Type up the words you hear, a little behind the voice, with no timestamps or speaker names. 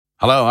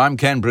Hello, I'm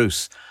Ken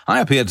Bruce.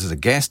 I appeared as a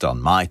guest on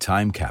My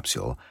Time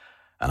Capsule,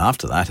 and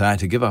after that I had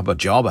to give up a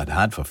job I'd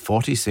had for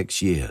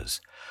 46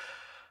 years.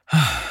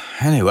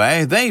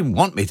 Anyway, they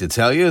want me to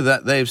tell you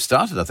that they've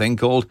started a thing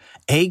called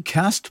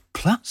Acast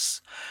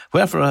Plus,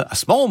 where for a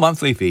small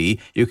monthly fee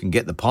you can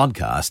get the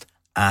podcast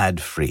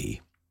ad-free.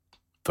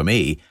 For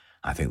me,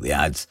 I think the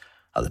ads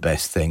are the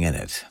best thing in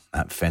it.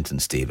 That Fenton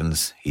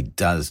Stevens, he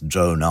does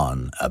drone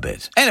on a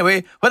bit.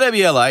 Anyway, whatever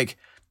you like,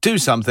 do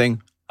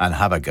something and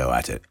have a go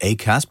at it.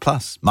 Acast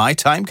Plus, My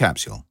Time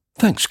Capsule.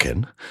 Thanks,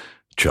 Ken.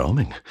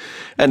 Charming.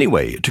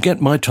 Anyway, to get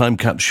My Time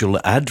Capsule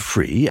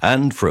ad-free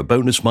and for a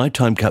bonus My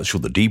Time Capsule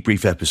The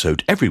Debrief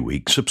episode every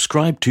week,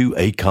 subscribe to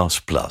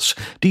Acast Plus.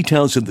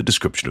 Details in the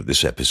description of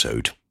this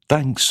episode.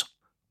 Thanks.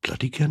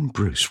 Bloody Ken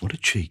Bruce, what a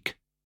cheek.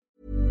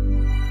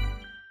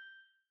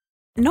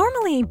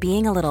 Normally,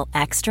 being a little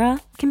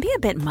extra can be a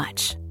bit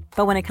much.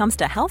 But when it comes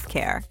to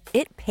healthcare,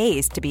 it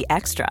pays to be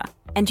extra.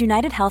 And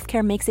United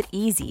Healthcare makes it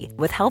easy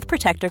with Health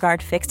Protector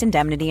Guard fixed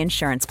indemnity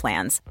insurance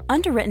plans.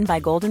 Underwritten by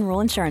Golden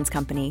Rule Insurance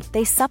Company,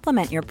 they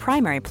supplement your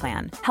primary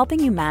plan,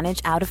 helping you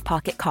manage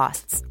out-of-pocket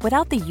costs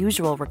without the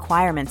usual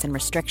requirements and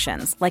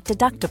restrictions like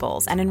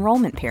deductibles and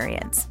enrollment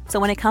periods. So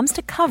when it comes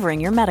to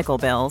covering your medical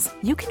bills,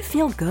 you can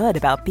feel good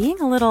about being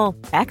a little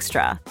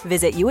extra.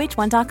 Visit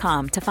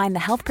uh1.com to find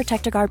the Health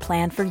Protector Guard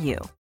plan for you.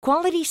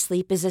 Quality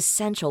sleep is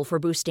essential for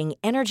boosting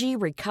energy,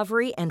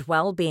 recovery, and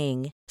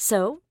well-being.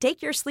 So,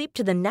 take your sleep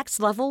to the next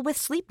level with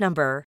Sleep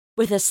Number.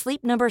 With a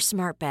Sleep Number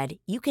smart bed,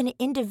 you can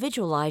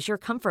individualize your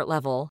comfort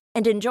level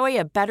and enjoy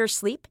a better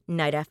sleep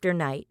night after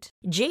night.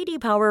 J.D.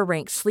 Power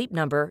ranks Sleep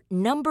Number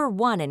number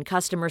 1 in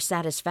customer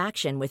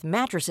satisfaction with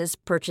mattresses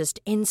purchased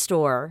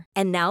in-store.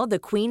 And now the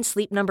Queen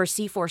Sleep Number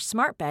C4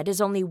 smart bed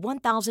is only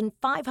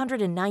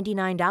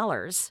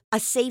 $1,599, a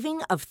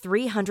saving of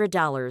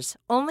 $300,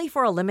 only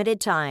for a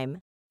limited time.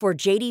 For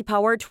J.D.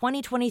 Power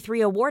 2023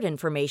 award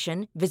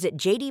information, visit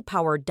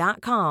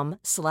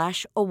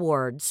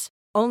jdpower.com/awards.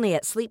 Only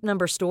at Sleep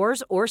Number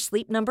stores or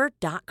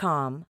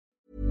sleepnumber.com.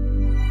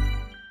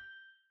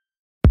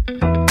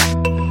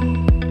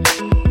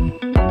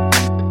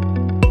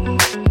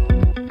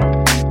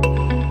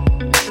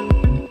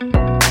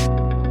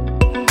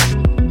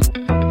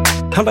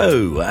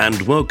 Hello,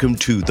 and welcome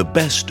to the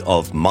best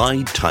of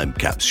My Time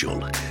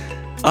Capsule.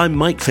 I'm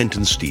Mike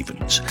Fenton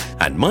Stevens,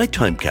 and My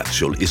Time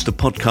Capsule is the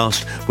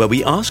podcast where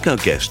we ask our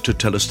guests to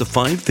tell us the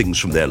 5 things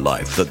from their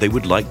life that they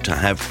would like to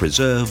have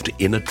preserved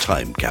in a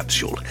time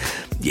capsule.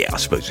 Yeah, I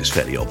suppose it's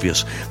fairly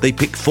obvious. They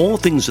pick 4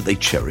 things that they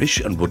cherish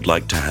and would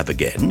like to have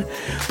again,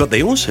 but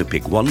they also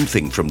pick 1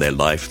 thing from their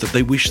life that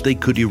they wish they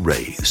could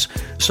erase,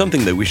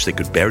 something they wish they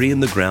could bury in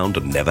the ground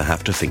and never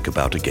have to think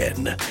about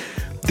again.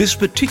 This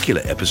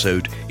particular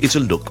episode is a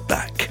look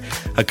back,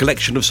 a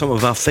collection of some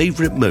of our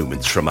favourite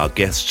moments from our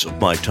guests of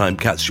My Time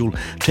Capsule,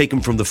 taken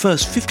from the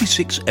first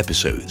 56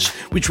 episodes,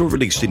 which were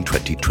released in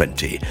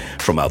 2020,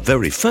 from our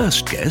very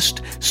first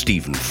guest,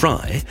 Stephen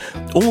Fry,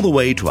 all the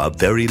way to our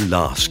very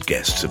last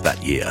guests of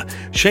that year,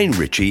 Shane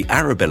Ritchie,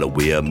 Arabella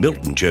Weir,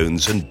 Milton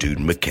Jones and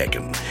Doone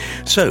McKagan.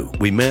 So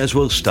we may as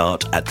well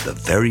start at the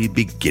very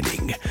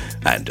beginning.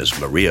 And as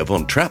Maria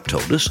von Trapp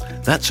told us,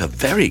 that's a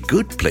very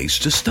good place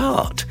to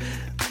start.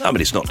 I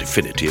mean, it's not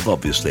definitive,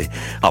 obviously.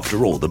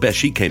 After all, the best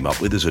she came up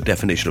with as a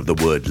definition of the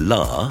word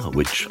la,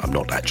 which I'm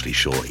not actually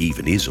sure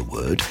even is a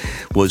word,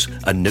 was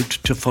a note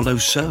to follow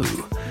so.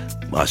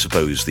 I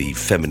suppose the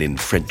feminine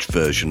French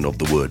version of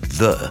the word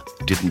the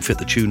didn't fit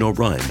the tune or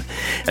rhyme.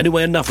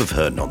 Anyway, enough of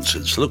her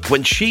nonsense. Look,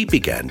 when she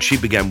began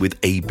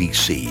with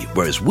ABC,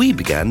 whereas we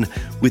began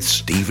with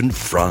Stephen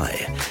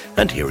Fry.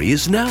 And here he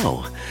is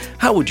now.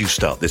 How would you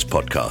start this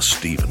podcast,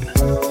 Stephen?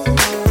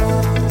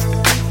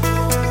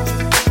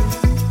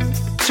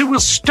 So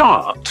we'll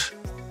start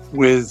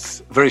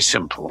with a very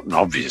simple and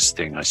obvious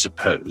thing, I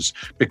suppose,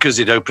 because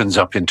it opens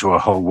up into a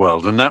whole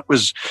world. And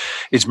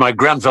it's my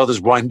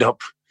grandfather's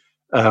wind-up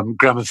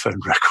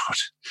gramophone record,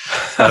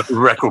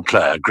 record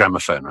player,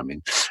 gramophone, I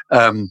mean.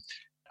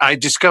 I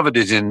discovered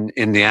it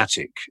in the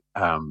attic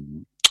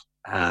and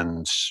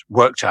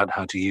worked out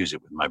how to use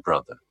it with my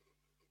brother.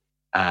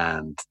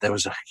 And there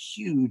was a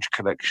huge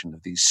collection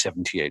of these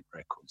 78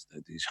 records,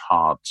 these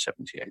hard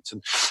 78s.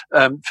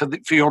 And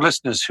for your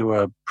listeners who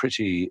are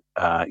pretty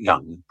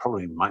young,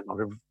 probably might not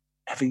have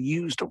ever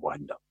used a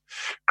wind-up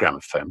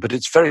gramophone, but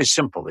it's very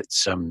simple.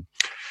 It's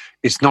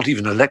not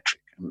even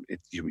electric.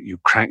 You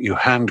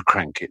hand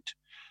crank it,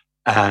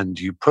 and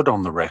you put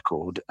on the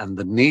record, and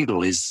the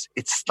needle it's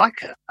a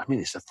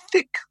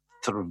thick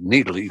sort of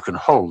needle that you can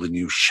hold, and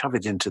you shove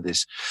it into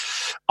this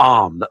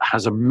arm that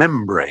has a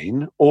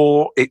membrane,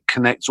 or it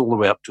connects all the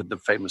way up to the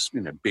famous,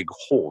 big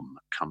horn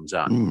that comes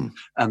out,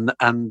 and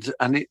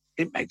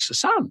it makes a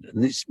sound,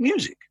 and it's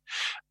music.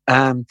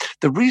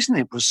 The reason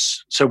it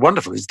was so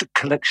wonderful is the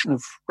collection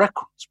of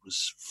records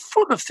was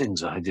full of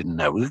things I didn't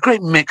know. It was a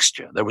great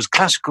mixture. There was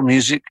classical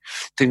music,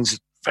 things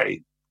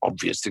very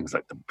obvious, things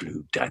like the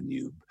Blue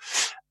Danube.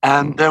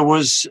 And there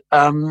was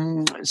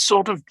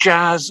sort of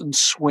jazz and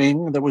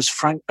swing. There was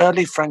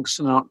early Frank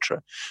Sinatra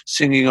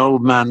singing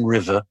Old Man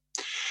River.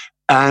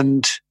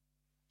 And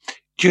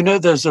Do you know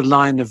there's a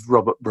line of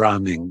Robert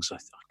Browning's, I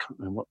can't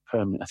remember what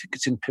poem, I think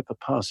it's in Pippa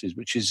Passes,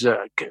 which is,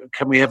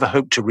 can we ever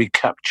hope to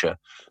recapture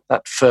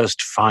that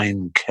first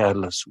fine,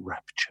 careless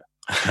rapture?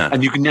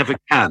 And you never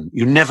can.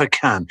 You never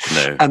can.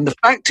 No. And the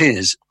fact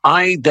is,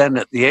 I then,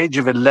 at the age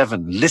of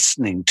 11,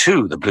 listening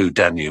to the Blue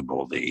Danube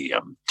or the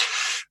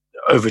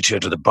Overture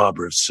to the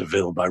Barber of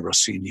Seville by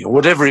Rossini, or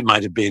whatever it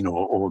might have been,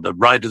 or the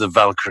Ride of the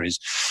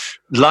Valkyries,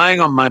 lying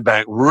on my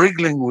back,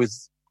 wriggling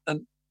with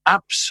an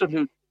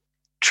absolute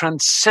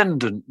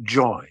transcendent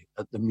joy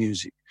at the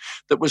music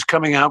that was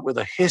coming out with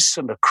a hiss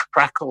and a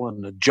crackle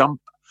and a jump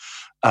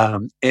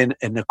in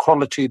a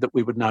quality that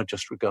we would now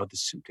just regard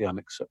as simply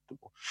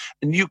unacceptable.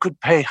 And you could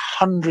pay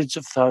hundreds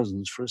of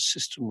thousands for a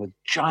system with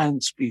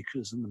giant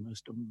speakers and the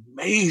most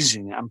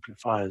amazing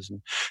amplifiers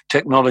and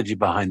technology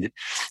behind it,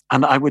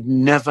 and I would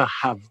never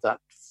have that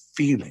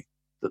feeling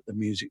that the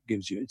music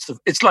gives you.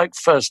 It's like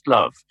first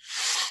love.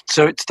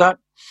 So it's that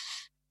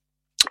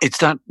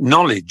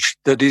knowledge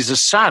that is a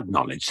sad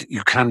knowledge that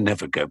you can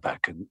never go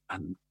back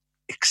and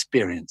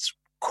experience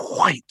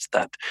quite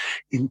that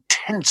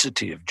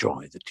intensity of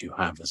joy that you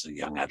have as a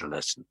young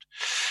adolescent.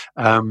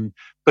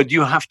 But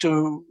you have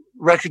to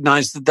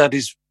recognize that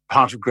is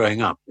part of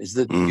growing up, is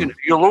that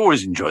you'll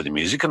always enjoy the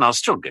music, and I'll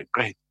still get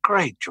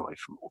great joy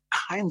from all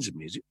kinds of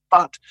music,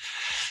 but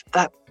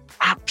that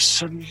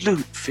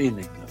absolute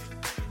feeling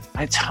of,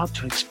 it's hard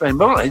to explain.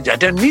 Well, I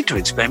don't need to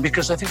explain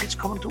because I think it's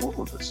common to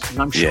all of us. And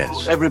I'm sure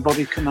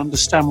everybody can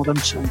understand what I'm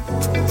saying.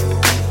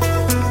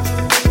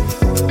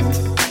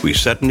 We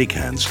certainly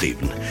can,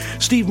 Stephen.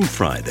 Stephen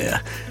Fry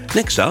there.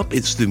 Next up,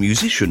 it's the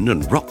musician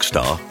and rock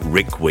star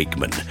Rick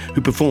Wakeman, who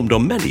performed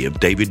on many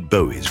of David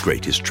Bowie's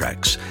greatest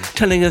tracks,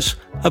 telling us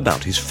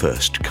about his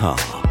first car.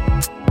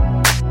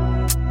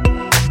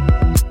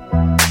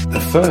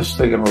 The first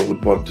thing I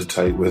would want to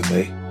take with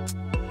me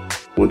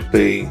would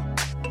be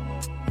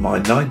my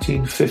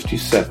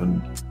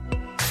 1957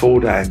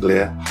 Ford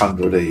Anglia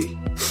 100E.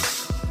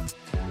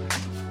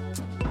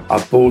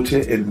 I bought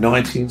it in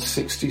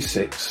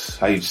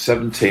 1966, age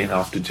 17,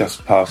 after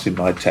just passing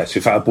my test.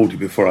 In fact, I bought it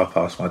before I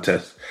passed my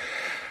test.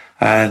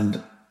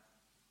 And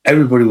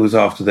everybody was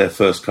after their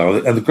first car.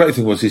 And the great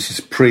thing was, this is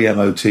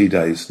pre-MOT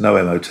days,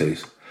 no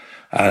MOTs.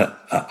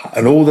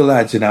 And all the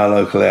lads in our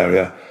local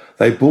area,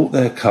 they bought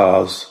their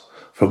cars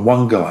from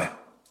one guy.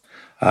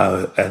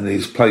 And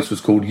his place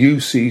was called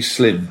UC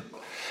Slim.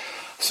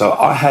 So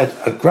I had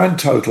a grand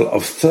total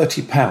of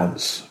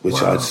 £30,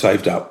 which I'd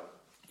saved up.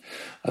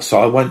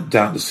 So I went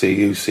down to see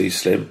UC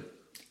Slim.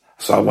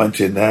 So I went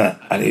in there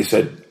and he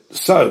said,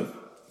 "So,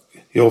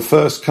 your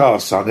first car,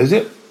 son, is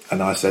it?"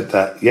 And I said,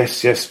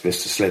 yes,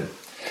 Mr. Slim.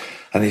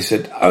 And he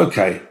said,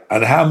 "Okay,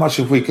 and how much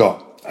have we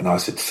got?" And I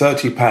said,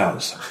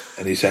 £30.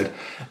 And he said,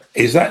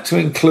 "Is that to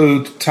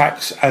include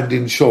tax and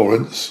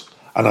insurance?"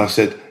 And I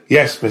said,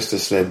 "Yes, Mr.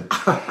 Slim."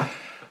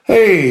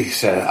 He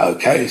said,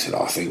 "Okay." He said,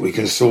 "I think we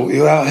can sort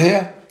you out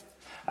here."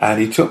 And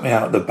he took me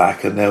out the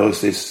back, and there was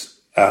this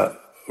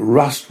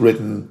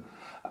rust-ridden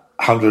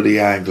 100E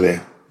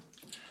Anglia.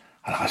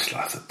 And I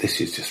thought, this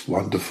is just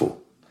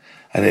wonderful.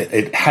 And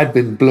it had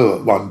been blue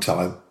at one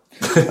time,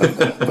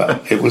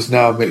 but it was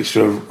now a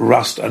mixture of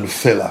rust and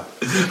filler.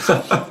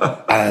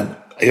 And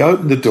he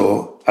opened the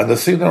door, and the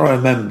thing that I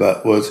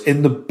remember was,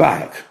 in the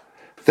back,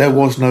 there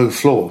was no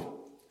floor.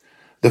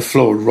 The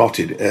floor had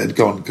rotted, it had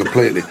gone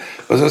completely.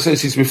 As I said,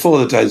 since before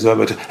the days of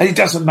MOT, and it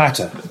doesn't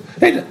matter.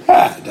 It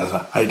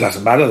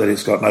doesn't matter that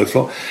it's got no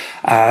floor.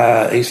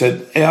 He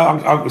said, "Yeah,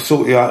 I can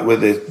sort you out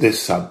with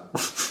this, son."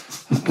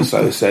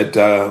 So he said,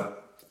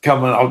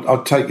 "Come on,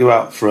 I'll take you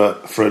out for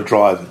a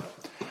drive."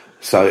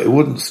 So it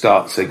wouldn't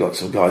start, so he got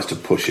some guys to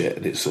push it,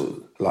 and it sort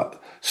of like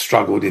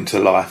struggled into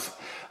life.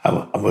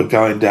 And we're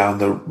going down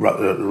the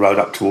road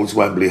up towards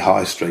Wembley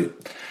High Street.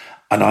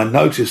 And I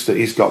noticed that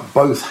he's got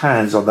both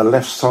hands on the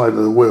left side of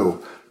the wheel,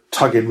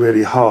 tugging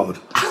really hard,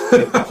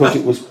 because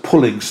it was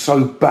pulling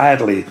so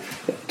badly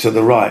to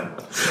the right.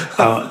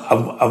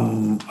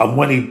 And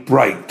when he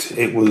braked,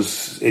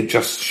 it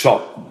just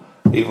shot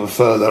even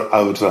further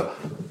over to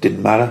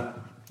didn't matter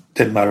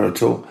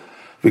at all.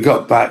 We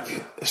got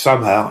back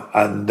somehow,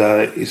 and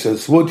he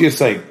says, "What do you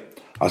think?"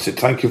 I said,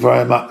 "Thank you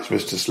very much,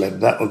 Mr.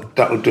 Slim.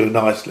 That'll do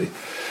nicely."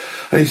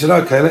 And he said,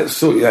 "Okay, let's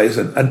sort you out." He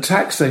said, and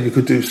tax then you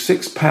could do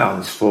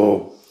 £6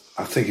 for,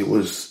 I think it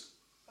was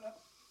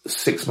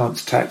 6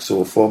 months tax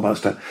or 4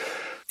 months tax.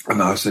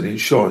 And I said,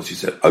 "Insurance." He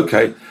said,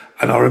 "Okay."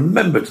 And I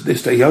remember to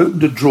this day, he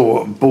opened a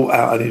drawer and brought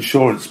out an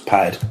insurance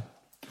pad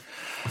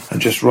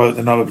and just wrote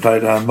the number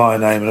plate down, my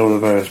name and all the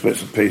various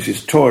bits and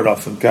pieces, tore it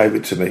off and gave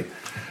it to me.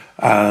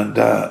 And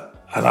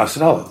I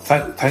said, "Oh,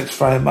 thanks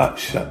very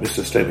much,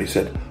 Mr. Slim." He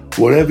said,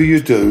 "Whatever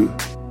you do,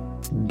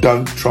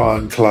 don't try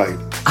and claim."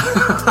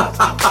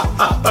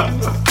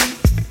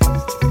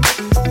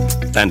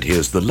 And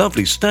here's the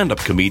lovely stand-up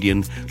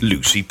comedian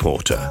Lucy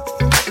Porter.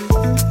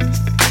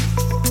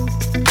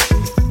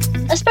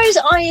 I suppose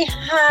I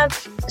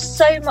have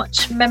so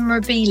much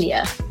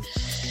memorabilia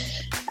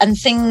and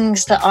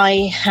things that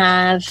I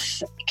have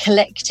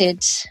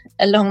collected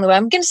along the way.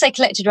 I'm going to say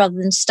collected rather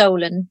than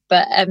stolen,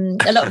 but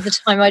a lot of the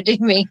time I do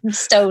mean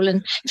stolen.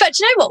 In fact,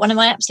 you know what? One of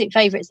my absolute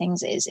favourite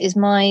things is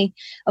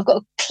I've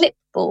got a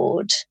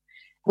clipboard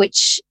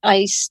which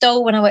I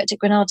stole when I worked at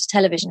Granada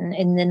Television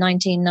in the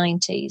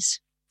 1990s.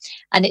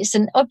 And it's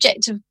an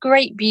object of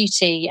great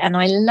beauty, and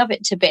I love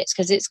it to bits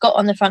because it's got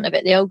on the front of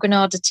it the old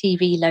Granada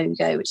TV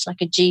logo, which is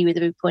like a G with a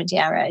big pointy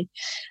arrow.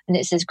 And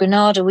it says,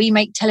 "Granada, we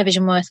make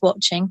television worth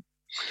watching."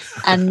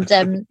 And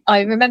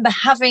I remember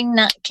having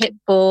that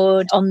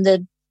clipboard on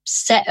the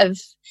set of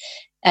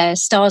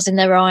Stars in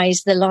Their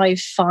Eyes, the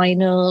live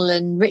final,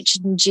 and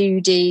Richard and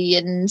Judy.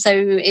 And so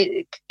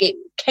it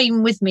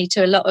came with me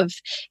to a lot of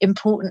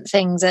important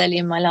things early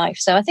in my life.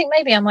 So I think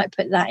maybe I might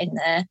put that in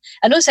there.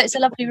 And also it's a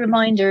lovely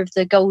reminder of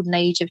the golden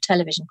age of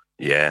television.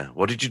 Yeah.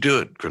 What did you do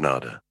at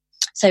Granada?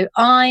 So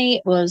I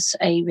was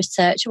a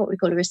researcher, what we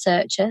call a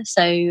researcher.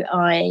 So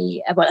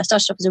I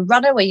started off as a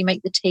runner where you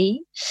make the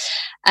tea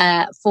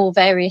for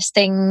various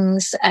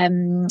things.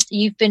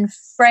 You've Been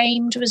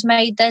Framed was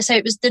made there. So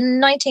it was the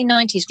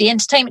 1990s. The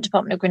entertainment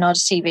department of Granada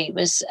TV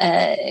was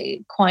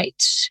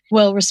quite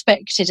well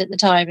respected at the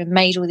time and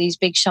made all these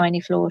big shiny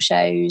floor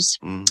shows,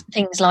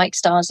 things like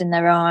Stars in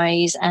Their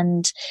Eyes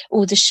and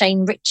all the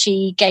Shane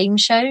Ritchie game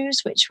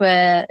shows, which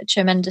were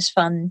tremendous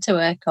fun to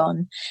work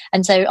on.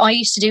 And so I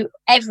used to do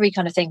every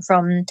kind of thing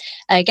from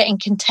getting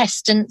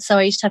contestants. So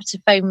I used to have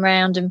to phone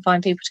round and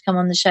find people to come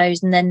on the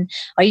shows. And then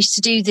I used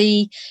to do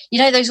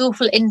those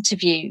awful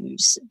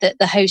interviews that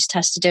the host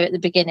has to do at the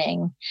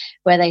beginning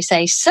where they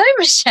say, "So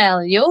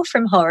Michelle, you're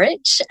from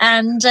Horwich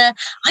and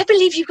I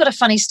believe you've got a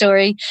funny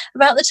story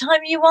about the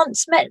time you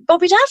once met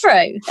Bobby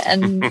Davro."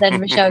 And then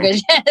Michelle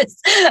goes, "Yes,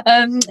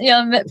 I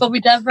met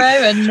Bobby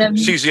Davro." And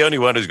she's the only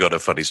one who's got a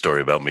funny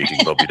story about meeting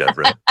Bobby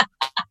Davro.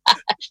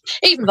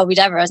 Even Bobby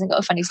Davro hasn't got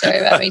a funny story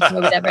about meeting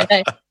Bobby Davro.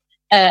 No.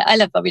 I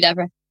love Bobby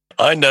Davro.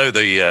 I know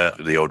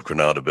the old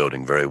Granada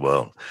building very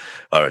well.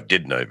 Or I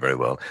did know it very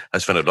well. I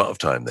spent a lot of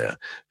time there.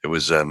 It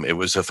was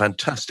a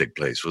fantastic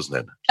place, wasn't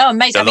it? Oh,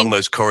 amazing! Along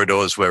those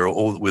corridors where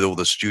with all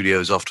the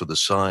studios off to the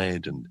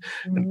side and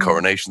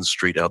Coronation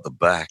Street out the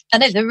back. I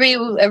know the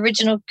real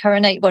original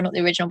Coronation. Well, not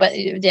the original, but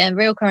the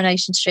real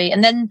Coronation Street.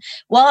 And then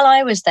while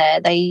I was there,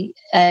 they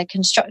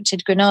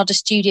constructed Granada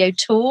Studio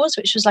Tours,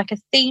 which was like a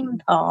theme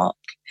park.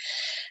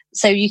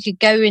 So you could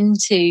go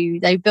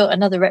they built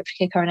another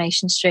replica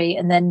Coronation Street,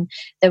 and then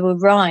there were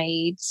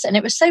rides. And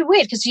it was so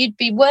weird because you'd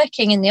be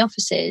working in the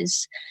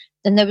offices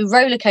and there were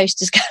roller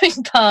coasters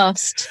going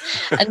past.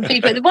 And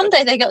one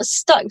day they got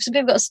stuck. Some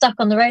people got stuck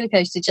on the roller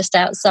coaster just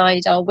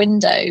outside our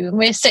window. And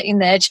we're sitting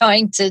there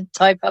trying to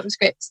type up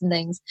scripts and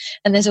things.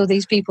 And there's all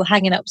these people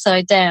hanging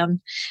upside down,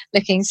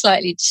 looking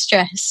slightly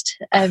distressed.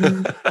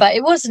 But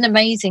it was an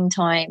amazing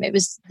time. It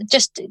was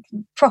just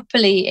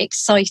properly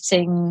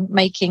exciting,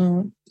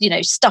 making,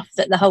 stuff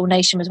that the whole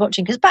nation was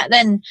watching. Because back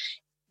then,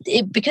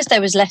 because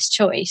there was less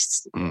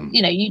choice,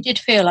 you did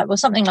feel like, well,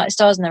 something like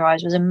Stars in Their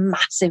Eyes was a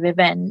massive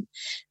event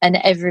and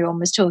everyone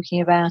was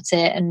talking about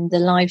it. And the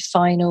live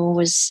final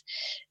was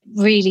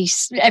really,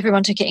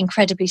 everyone took it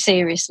incredibly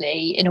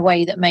seriously in a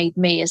way that made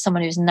me, as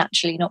someone who's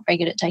naturally not very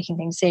good at taking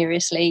things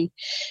seriously,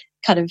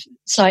 kind of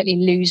slightly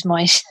lose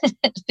my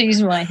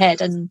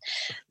head. And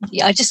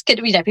I just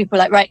get, people were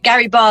like, right,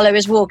 Gary Barlow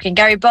is walking.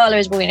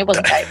 It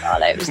wasn't Gary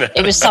Barlow.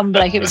 It was some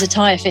bloke. It was a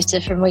tyre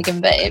fitter from Wigan.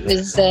 But it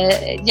was,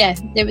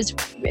 it was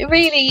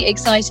really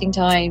exciting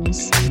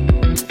times.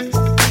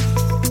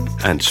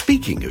 And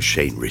speaking of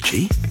Shane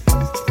Ritchie.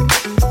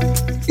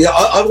 Yeah,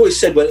 I've always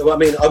said,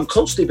 I'm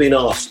constantly being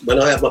asked,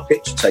 when I have my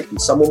picture taken,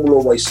 someone will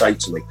always say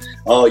to me,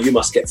 "Oh, you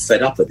must get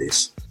fed up of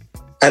this."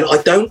 And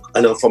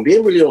if I'm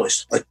being really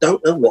honest, I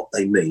don't know what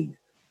they mean,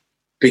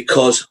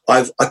 because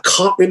I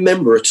can't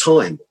remember a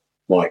time,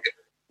 Mike,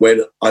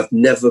 when I've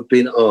never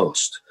been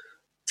asked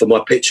for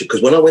my picture.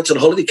 Because when I went to the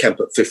holiday camp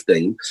at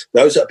 15,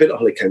 those that have been at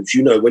holiday camps,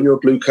 when you're a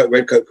blue coat,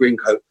 red coat, green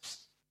coat,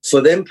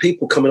 for them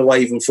people coming away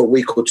even for a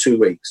week or 2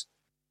 weeks,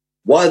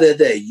 while they're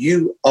there,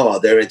 you are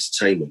their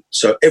entertainment.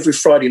 So every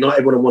Friday night,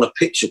 everyone want a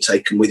picture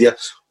taken with you.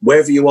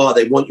 Wherever you are,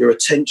 they want your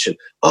attention.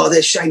 "Oh,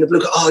 there's Shane the blue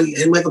coat. Oh,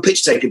 can we have a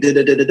picture taken?"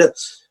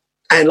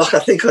 And like I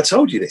think I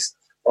told you this,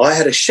 I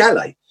had a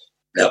chalet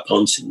at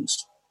Pontins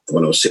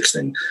when I was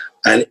 16.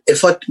 And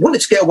if I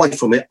wanted to get away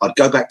from it, I'd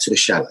go back to the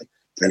chalet.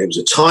 And it was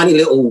a tiny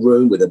little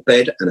room with a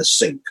bed and a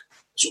sink.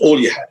 That's all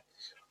you had.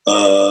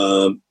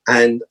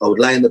 And I would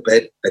lay in the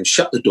bed and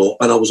shut the door,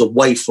 and I was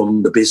away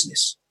from the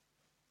business.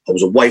 And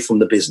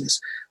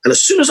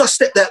as soon as I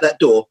stepped out that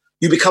door,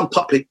 you become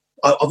public.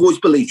 I've always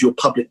believed you're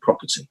public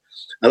property.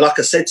 And like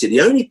I said to you,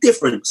 the only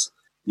difference,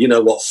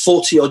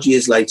 40 odd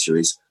years later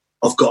is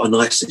I've got a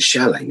nicer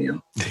chalet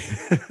now.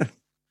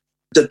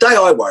 The day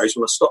I worry is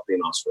when I stop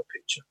being asked for a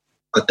picture.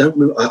 I don't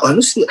remember, I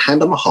honestly,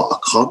 hand on my heart,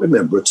 I can't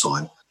remember a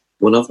time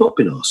when I've not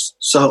been asked.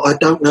 So I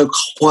don't know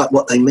quite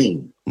what they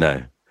mean.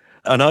 No.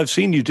 And I've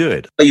seen you do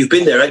it. Oh, you've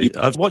been there, haven't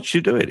you? I've watched you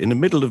do it in the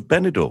middle of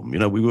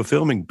Benidorm. We were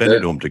filming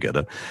Benidorm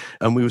together,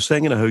 and we were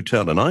staying in a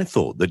hotel, and I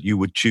thought that you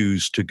would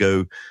choose to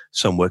go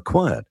somewhere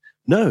quiet.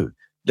 No,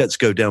 let's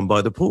go down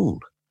by the pool.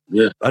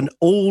 Yeah. And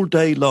all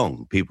day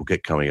long, people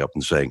kept coming up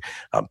and saying,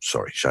 I'm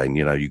sorry, Shane,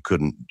 you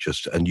couldn't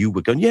just... And you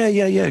were going, yeah,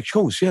 of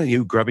course, yeah.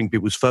 You grabbing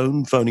people's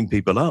phone, phoning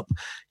people up.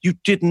 You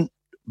didn't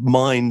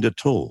mind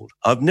at all.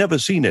 I've never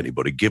seen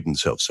anybody give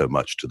themselves so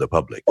much to the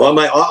public. Well,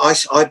 mate,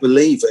 I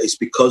believe it's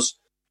because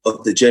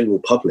of the general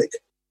public.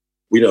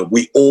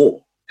 We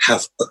all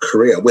have a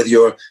career, whether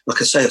you're,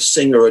 like I say, a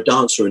singer, a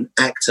dancer, an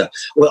actor.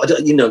 Well, who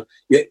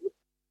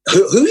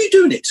are you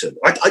doing it to?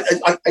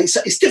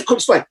 It's difficult to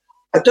explain.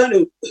 I don't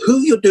know who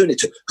you're doing it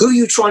to. Who are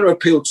you trying to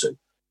appeal to?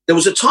 There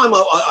was a time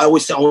I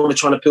always said I want to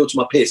try and appeal to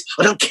my peers.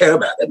 I don't care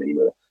about them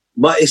anymore.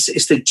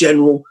 It's the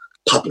general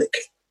public.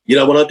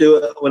 When I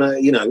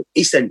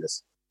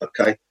EastEnders,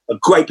 okay, a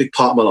great big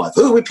part of my life.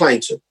 Who are we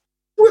playing to?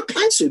 We're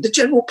playing to the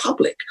general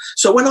public.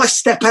 So when I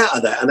step out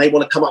of that and they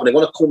want to come up and they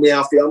want to call me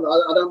Alfie, I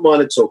don't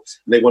mind at all.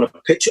 And they want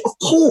a picture, of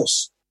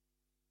course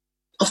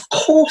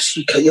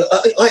you can.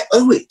 I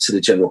owe it to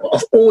the general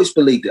public. I've always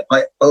believed it.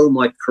 I owe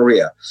my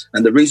career.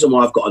 And the reason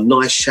why I've got a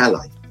nice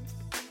chalet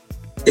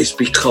is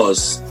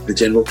because the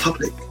general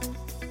public.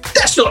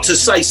 That's not to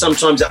say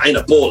sometimes it ain't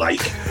a ball ache.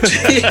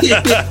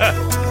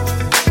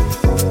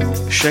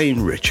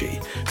 Shane Richie,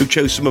 who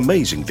chose some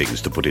amazing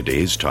things to put into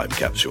his time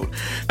capsule,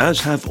 as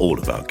have all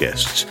of our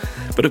guests.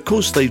 But of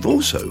course, they've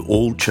also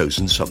all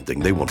chosen something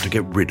they want to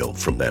get rid of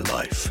from their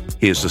life.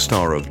 Here's the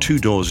star of Two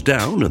Doors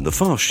Down and The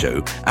Fast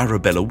Show,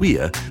 Arabella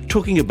Weir,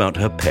 talking about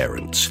her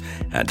parents,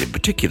 and in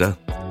particular,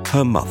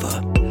 her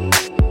mother.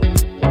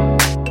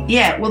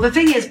 Yeah, well, the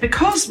thing is,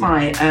 because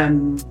my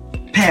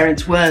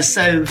parents were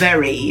so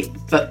very,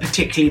 but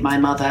particularly my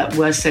mother,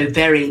 were so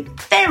very,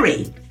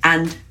 very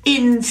and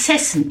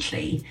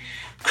incessantly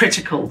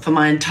critical for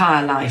my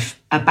entire life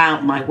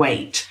about my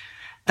weight.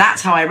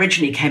 That's how I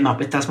originally came up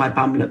with Does My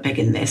Bum Look Big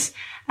in This?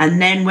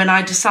 And then when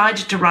I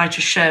decided to write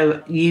a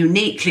show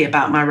uniquely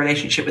about my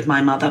relationship with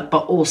my mother,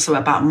 but also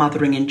about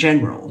mothering in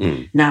general,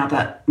 now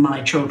that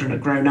my children are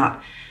grown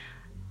up,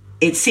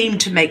 it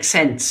seemed to make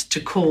sense to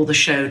call the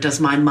show Does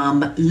My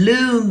Mum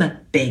Loom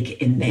Big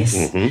in This?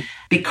 Mm-hmm.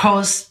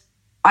 Because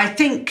I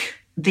think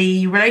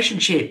the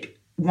relationship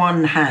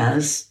one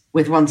has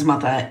with one's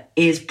mother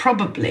is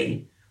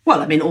probably...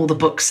 Well, I mean, all the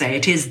books say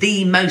it is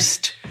the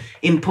most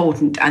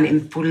important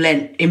and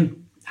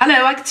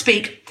hello, I can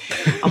speak.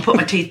 I'll put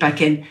my teeth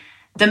back in.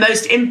 The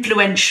most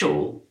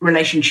influential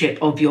relationship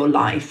of your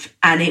life,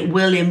 and it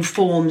will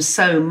inform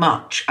so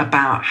much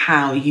about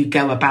how you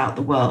go about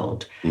the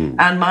world.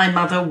 And my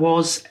mother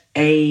was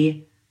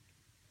looking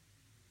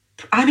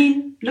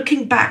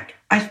back,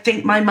 I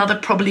think my mother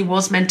probably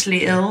was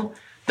mentally ill,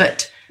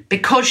 but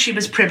because she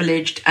was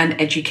privileged and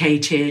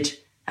educated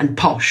and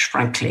posh,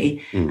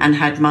 frankly, and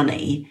had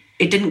money,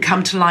 it didn't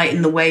come to light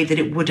in the way that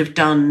it would have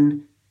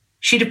done.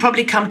 She'd have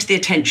probably come to the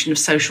attention of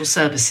social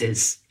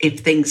services if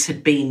things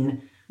had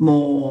been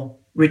more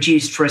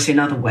reduced for us in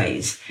other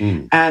ways.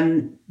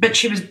 But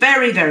she was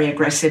very, very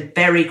aggressive,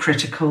 very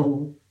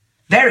critical,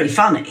 very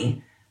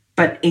funny,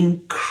 but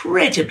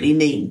incredibly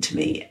mean to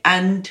me.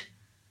 And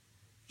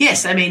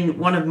yes, I mean,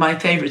 one of my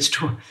favourite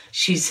stories,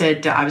 she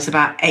said I was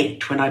about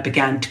 8 when I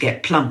began to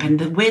get plump. And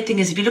the weird thing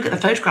is, if you look at the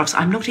photographs,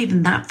 I'm not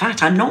even that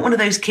fat. I'm not one of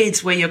those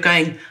kids where you're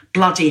going,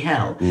 bloody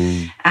hell.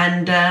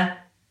 And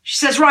she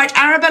says, right,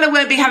 Arabella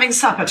won't be having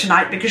supper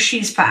tonight because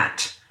she's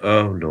fat.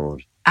 Oh,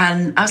 Lord.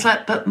 And I was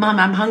like, but Mum,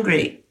 I'm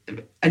hungry.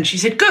 And she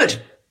said,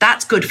 good,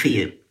 that's good for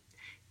you.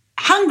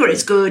 Hunger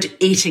is good,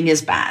 eating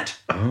is bad.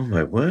 Oh,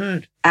 my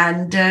word.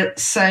 And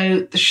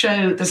so the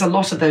show, there's a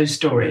lot of those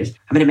stories.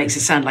 I mean, it makes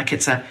it sound like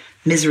it's a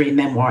misery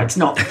memoir. It's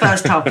not. The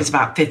first half is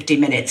about 50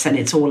 minutes and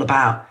it's all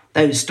about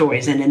those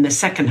stories. And in the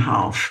second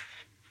half,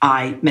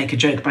 I make a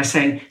joke by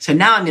saying, so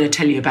now I'm going to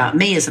tell you about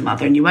me as a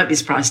mother, and you won't be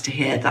surprised to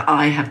hear that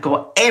I have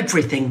got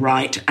everything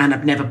right and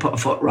I've never put a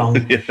foot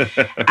wrong.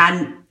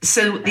 And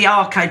so the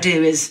arc I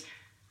do is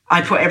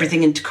I put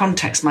everything into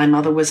context. My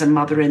mother was a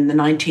mother in the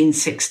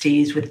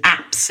 1960s with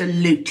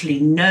absolutely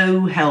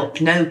no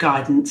help, no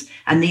guidance.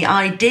 And the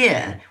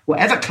idea,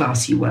 whatever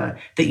class you were,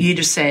 that you'd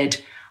have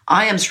said,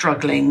 I am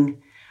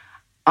struggling,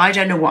 I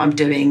don't know what I'm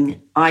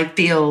doing, I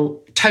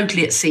feel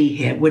totally at sea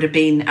here, would have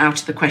been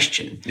out of the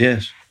question.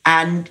 Yes.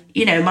 And,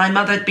 you know, my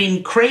mother had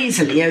been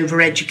crazily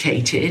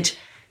overeducated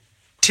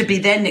to be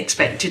then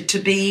expected to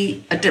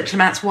be a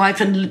diplomat's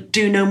wife and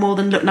do no more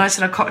than look nice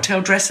in a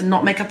cocktail dress and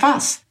not make a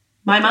fuss.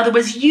 My mother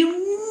was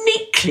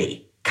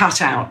uniquely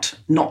cut out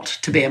not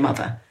to be a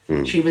mother.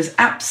 She was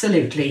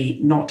absolutely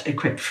not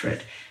equipped for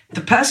it.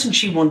 The person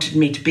she wanted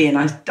me to be, and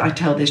I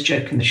tell this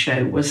joke in the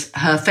show, was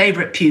her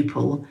favourite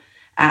pupil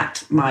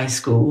at my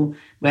school,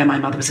 where my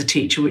mother was a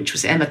teacher, which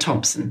was Emma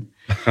Thompson.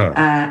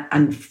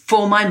 And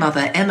for my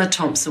mother, Emma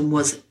Thompson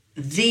was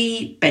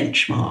the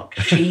benchmark.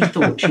 She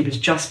thought she was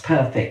just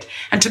perfect.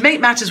 And to make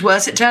matters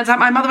worse, it turns out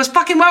my mother was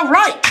fucking well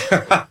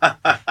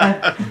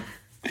right.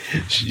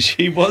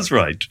 She was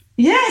right.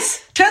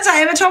 Yes. Turns out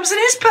Emma Thompson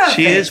is perfect.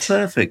 She is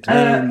perfect.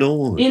 Oh,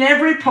 Lord. In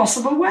every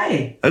possible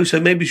way. Oh, so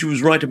maybe she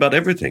was right about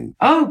everything.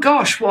 Oh,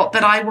 gosh, what?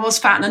 That I was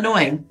fat and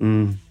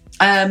annoying?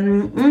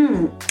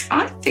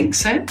 I think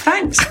so.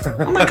 Thanks.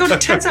 Oh, my God,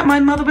 it turns out my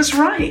mother was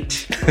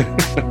right.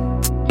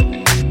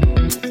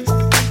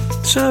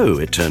 So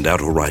it turned out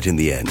all right in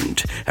the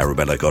end.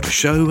 Arabella got a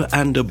show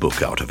and a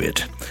book out of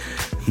it.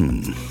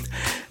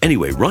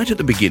 Anyway, right at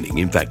the beginning,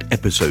 in fact,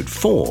 episode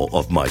 4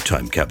 of My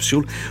Time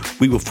Capsule,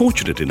 we were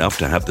fortunate enough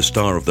to have the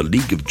star of The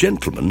League of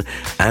Gentlemen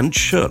and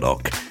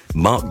Sherlock,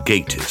 Mark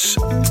Gatiss.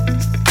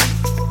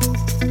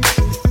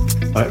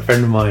 A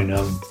friend of mine,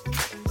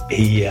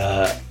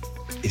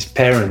 his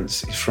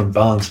parents is from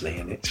Barnsley,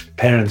 and his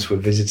parents were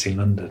visiting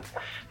London,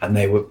 and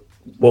they were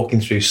walking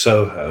through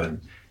Soho,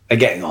 and they're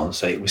getting on,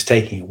 so it was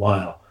taking a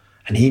while.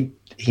 And he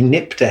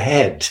nipped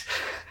ahead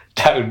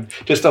down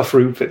just off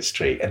Rupert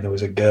Street, and there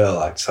was a girl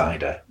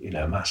outside a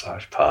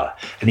massage parlour,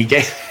 and he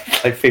gave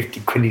like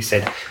 50 quid. He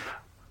said,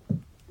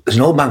 "There's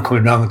an old man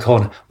coming round the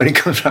corner. When he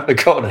comes round the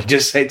corner,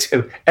 just say to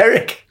him,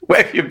 'Eric,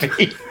 where have you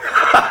been?'"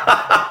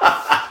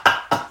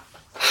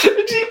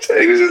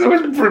 It was the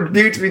most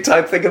beautifully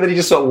timed thing, and then he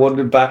just sort of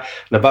wandered back.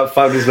 And about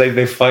 5 minutes later,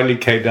 they finally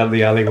came down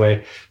the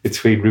alleyway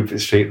between Rupert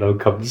Street and Old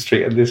Covent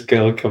Street, and this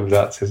girl comes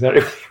out and says,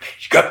 "Eric,"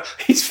 she got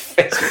his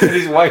face with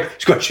his wife.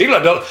 She's got, "Sheila,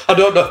 I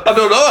don't know her."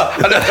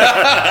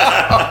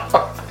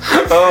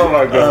 Oh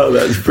my God! Oh,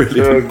 that's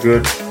brilliant.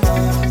 So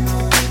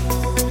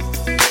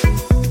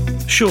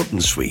good. Short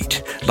and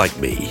sweet, like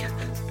me.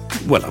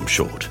 Well, I'm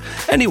short.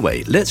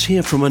 Anyway, let's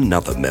hear from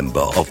another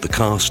member of the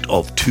cast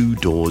of Two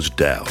Doors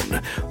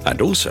Down.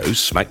 And also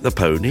Smack the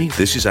Pony,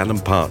 This Is Alan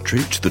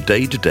Partridge, The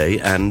Day Today,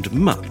 and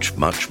much,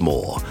 much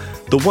more.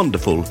 The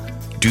wonderful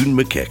Doon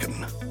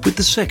McKagan, with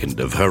the second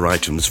of her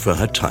items for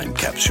her time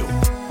capsule.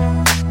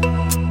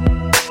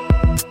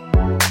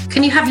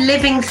 Can you have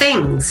living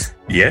things?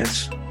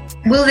 Yes,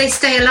 Will they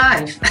stay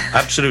alive?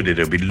 absolutely.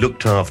 They'll be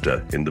looked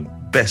after in the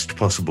best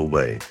possible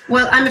way.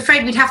 Well, I'm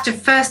afraid we'd have to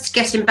first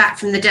get him back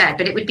from the dead,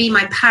 but it would be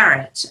my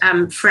parrot,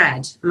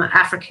 Fred, my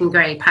African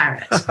grey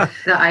parrot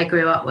that I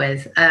grew up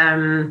with.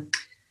 I'm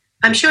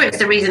sure it's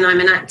the reason I'm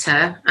an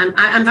actor.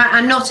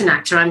 I'm not an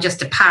actor, I'm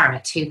just a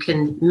parrot who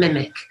can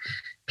mimic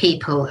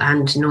people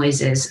and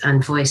noises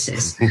and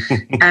voices.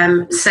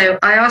 So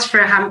I asked for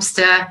a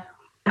hamster.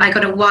 I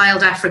got a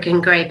wild African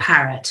grey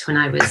parrot when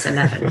I was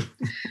 11.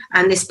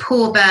 And this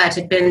poor bird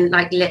had been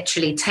like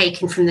literally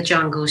taken from the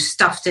jungle,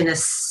 stuffed in a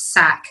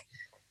sack,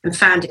 and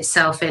found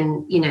itself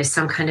in,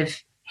 some kind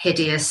of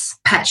hideous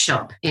pet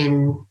shop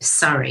in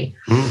Surrey.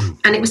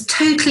 And it was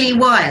totally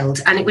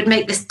wild, and it would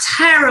make this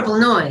terrible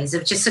noise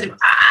of just sort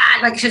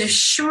of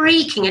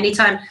shrieking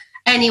anytime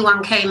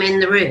anyone came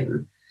in the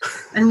room.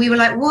 And we were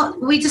like,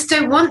 what? We just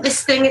don't want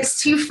this thing. It's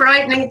too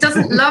frightening. It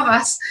doesn't love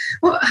us.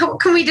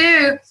 What can we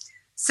do?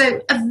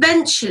 So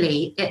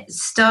eventually it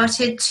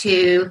started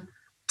to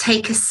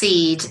take a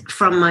seed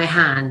from my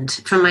hand,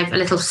 from my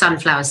little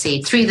sunflower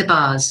seed, through the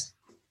bars.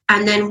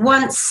 And then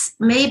once,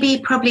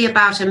 probably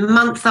about a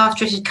month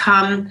after it had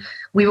come,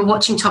 we were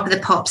watching Top of the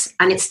Pops,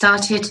 and it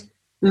started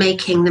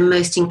making the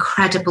most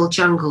incredible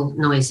jungle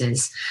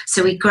noises.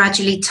 So we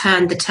gradually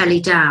turned the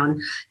telly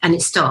down and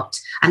it stopped.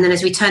 And then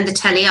as we turned the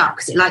telly up,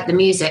 because it liked the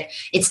music,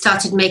 it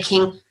started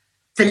making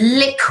the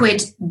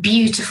liquid,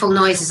 beautiful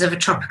noises of a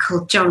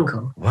tropical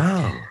jungle.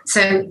 Wow.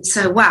 So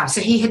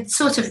he had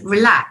sort of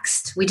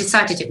relaxed. We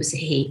decided it was a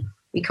he.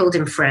 We called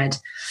him Fred.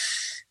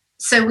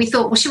 So we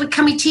thought, well,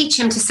 can we teach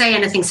him to say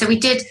anything? So we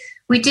did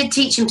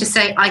teach him to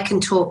say, "I can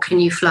talk, can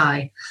you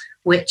fly?"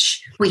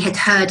 which we had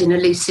heard in a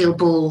Lucille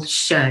Ball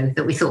show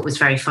that we thought was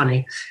very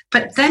funny.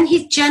 But then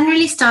he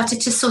generally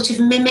started to sort of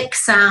mimic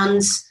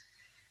sounds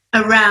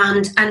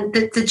around, and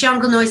the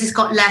jungle noises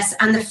got less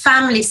and the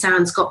family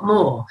sounds got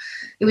more.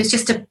 It was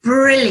just a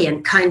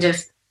brilliant kind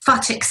of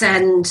Futtock's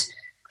End.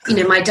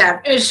 My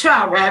dad,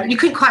 you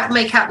couldn't quite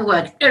make out the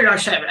word.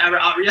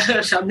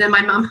 And then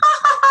my mum,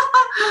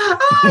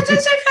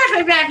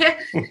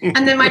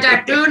 and then my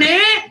dad, "Doing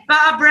it,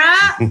 Barbara."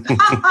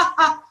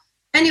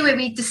 Anyway,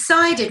 we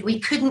decided we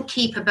couldn't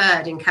keep a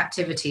bird in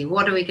captivity.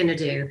 What are we going to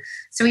do?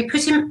 So we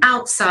put him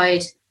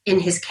outside in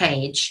his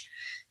cage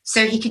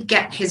so he could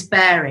get his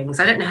bearings.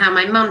 I don't know how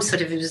my mum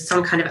was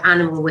some kind of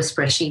animal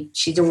whisperer.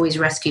 She'd always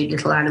rescued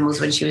little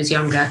animals when she was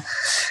younger.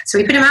 So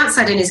we put him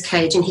outside in his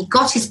cage and he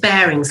got his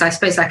bearings, I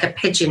suppose like a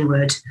pigeon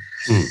would.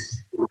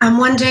 And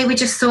one day we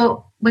just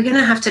thought, we're going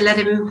to have to let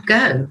him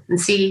go and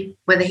see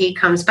whether he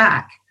comes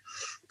back.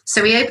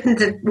 So we opened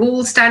the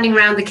wall standing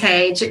around the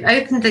cage,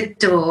 opened the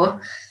door,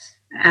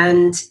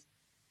 and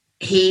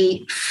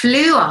he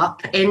flew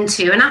up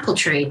into an apple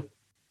tree.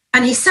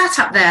 And he sat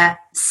up there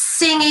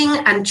singing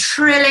and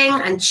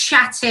trilling and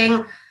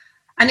chatting,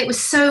 and it was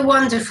so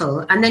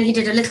wonderful. And then he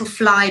did a little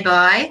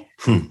flyby,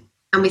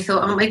 and we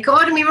thought, oh my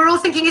God, and we were all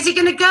thinking, is he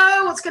going to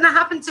go? What's going to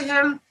happen to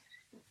him?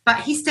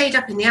 But he stayed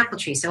up in the apple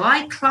tree. So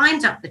I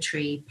climbed up the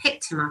tree,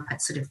 picked him up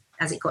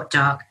as it got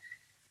dark,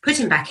 put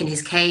him back in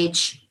his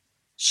cage,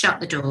 shut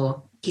the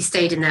door. He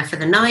stayed in there for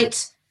the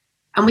night.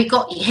 And we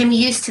got him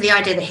used to the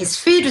idea that his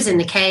food was in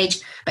the cage,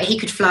 but he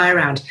could fly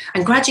around.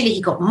 And gradually he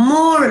got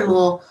more and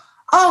more,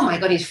 oh my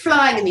God, he's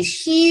flying in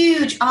these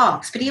huge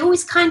arcs, but he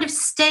always kind of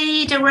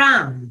stayed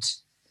around.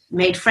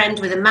 Made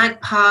friends with a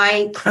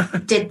magpie,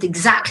 did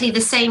exactly the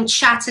same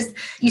chat as,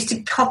 used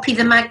to copy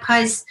the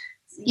magpie's,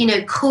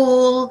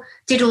 call,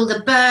 did all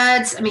the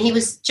birds. I mean, he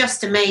was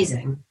just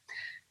amazing.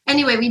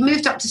 anyway, we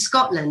moved up to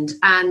Scotland,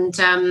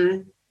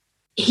 and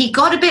he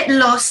got a bit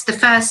lost the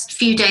first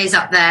few days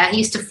up there. He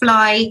used to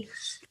fly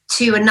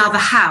to another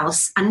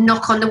house and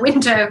knock on the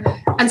window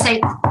and say,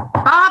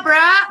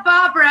 Barbara,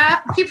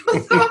 Barbara. People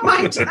thought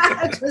my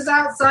dad was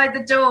outside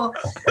the door.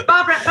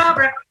 Barbara,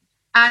 Barbara.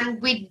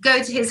 And we'd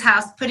go to his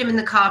house, put him in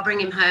the car, bring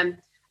him home.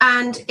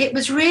 And it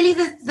was really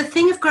the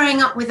thing of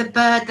growing up with a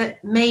bird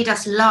that made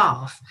us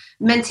laugh,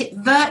 meant it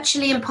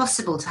virtually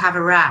impossible to have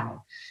a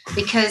row.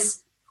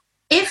 Because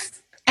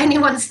if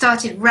anyone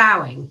started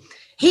rowing,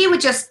 he would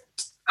just,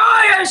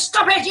 oh,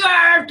 stop it, you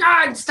are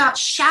done, start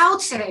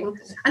shouting.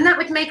 And that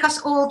would make us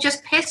all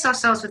just piss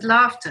ourselves with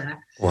laughter.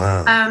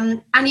 Wow.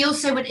 And he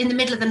also would, in the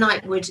middle of the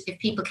night, if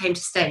people came to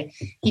stay,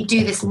 he'd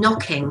do this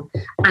knocking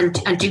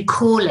and do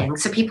calling.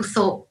 So people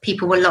thought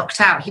people were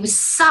locked out. He was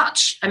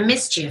such a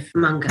mischief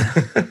monger.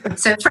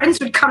 So friends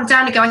would come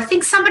down and go, I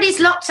think somebody's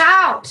locked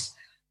out.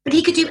 But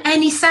he could do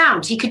any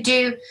sound. He could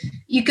do,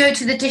 you go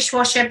to the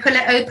dishwasher, pull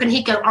it open,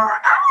 he'd go, ah.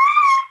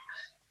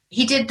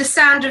 He did the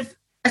sound of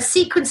a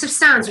sequence of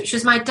sounds, which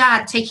was my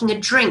dad taking a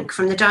drink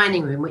from the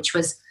dining room, which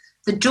was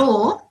the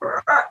door,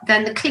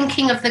 then the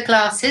clinking of the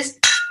glasses,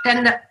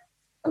 then the...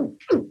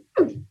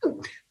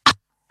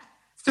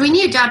 So we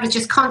knew Dad was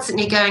just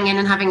constantly going in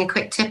and having a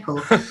quick tipple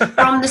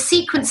from the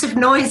sequence of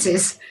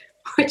noises,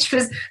 which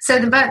was... So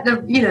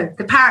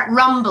the parrot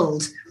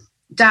rumbled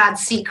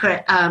Dad's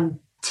secret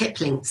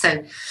tippling.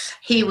 So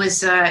he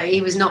was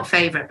not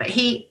favourite, but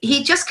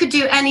he just could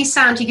do any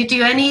sound, he could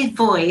do any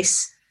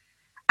voice.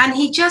 And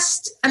he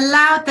just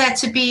allowed there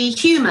to be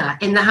humour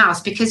in the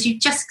house because you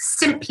just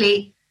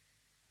simply,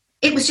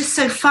 it was just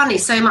so funny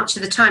so much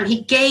of the time. He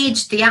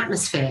gauged the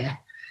atmosphere.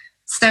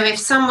 So if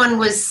someone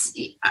was,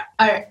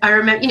 I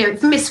remember,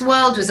 if Miss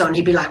World was on,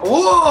 he'd be like,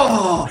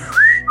 oh,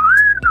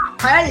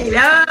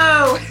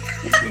 hello.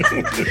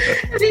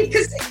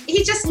 Because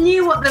he just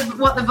knew what the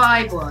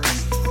vibe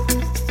was.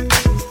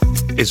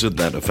 Isn't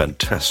that a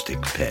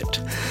fantastic pet?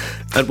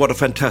 And what a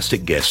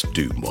fantastic guest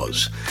Doom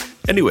was.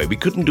 Anyway, we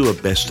couldn't do a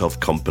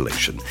best-of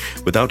compilation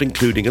without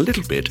including a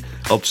little bit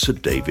of Sir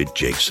David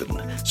Jason.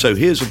 So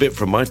here's a bit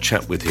from my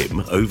chat with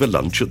him over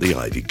lunch at the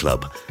Ivy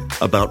Club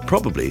about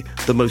probably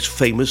the most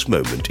famous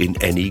moment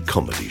in any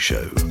comedy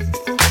show.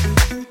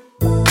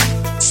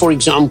 For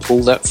example,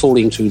 that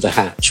falling through the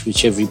hatch,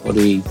 which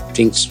everybody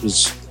thinks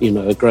was,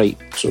 a great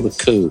sort of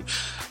coup.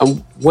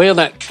 And where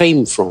that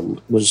came from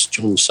was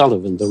John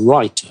Sullivan, the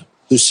writer,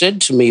 who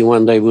said to me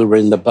one day, we were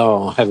in the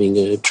bar having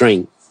a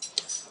drink,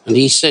 and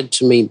he said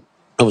to me,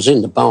 I was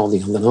in the bar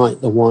the other night,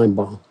 the wine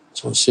bar.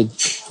 So I said,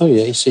 oh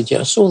yeah. He said,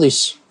 yeah, I saw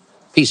this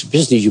piece of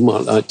business you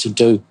might like to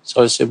do.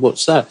 So I said,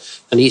 what's that?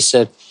 And he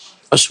said,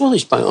 I saw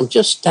this bloke, I'm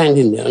just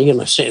standing there,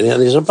 sitting there,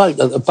 and there's a bloke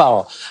at the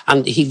bar,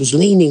 and he was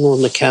leaning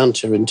on the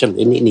counter and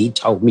he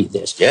told me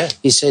this. Yeah.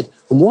 He said,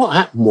 and what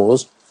happened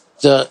was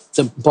the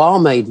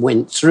barmaid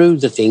went through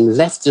the thing,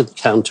 left the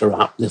counter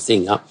up, the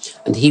thing up,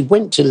 and he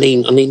went to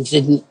lean, and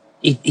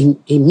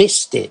he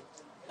missed it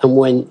and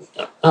went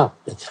up.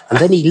 And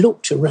then he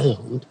looked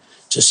around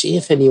to see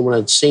if anyone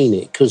had seen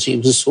it, because he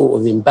was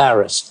sort of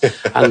embarrassed.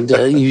 And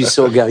he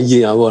sort of going,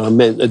 I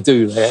meant to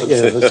do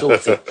that, sort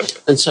of thing.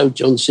 And so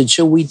John said,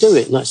 shall we do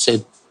it? And I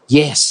said,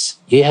 yes,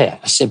 yeah.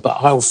 I said, but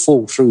I'll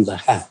fall through the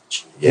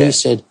hatch. Yeah. And he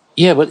said,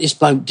 yeah, but this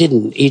bloke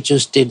didn't. He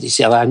just did. He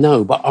said, I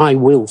know, but I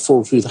will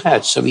fall through the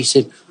hatch. So he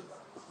said,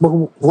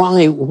 well,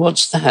 why?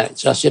 What's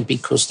that? I said,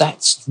 because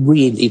that's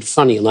really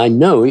funny, and I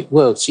know it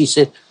works. He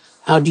said,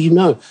 how do you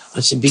know?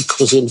 I said,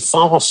 because in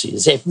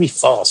farces, every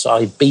farce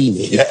I've been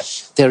in,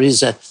 there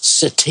is a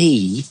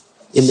settee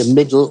in the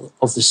middle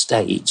of the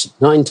stage,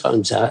 9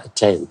 times out of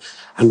 10.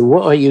 And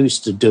what I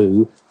used to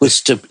do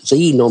was to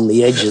lean on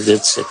the edge of the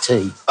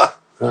settee,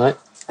 right,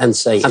 and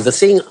say, and the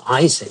thing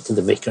I said to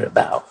the vicar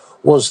about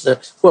was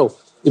that, well,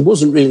 it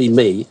wasn't really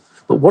me,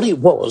 but what it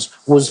was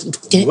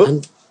get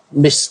and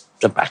miss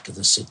the back of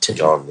the settee.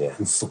 John, yeah.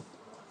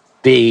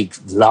 Big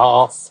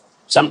laugh.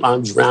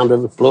 Sometimes round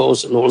of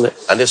applause and all that.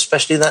 And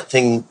especially that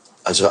thing,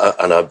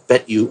 and I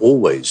bet you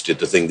always did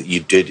the thing that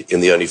you did in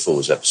the Only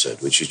Fools episode,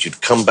 which is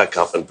you'd come back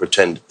up and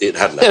pretend it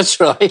hadn't happened.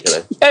 That's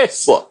right.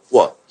 Yes.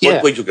 What?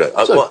 Yeah. Where'd you go?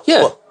 What?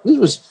 It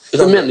was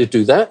meant to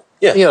do that.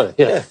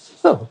 Yeah.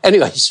 Oh,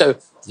 anyway, so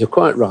you're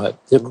quite right.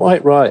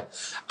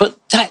 But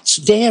that's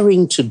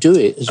daring to do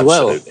it as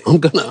Absolutely. well.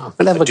 I'm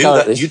gonna have a go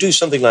at this. You do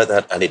something like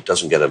that and it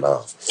doesn't get a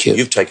laugh. Sure.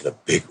 You've taken a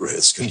big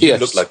risk and you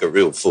look like a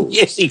real fool.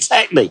 Yes,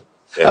 exactly.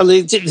 Yeah. And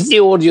the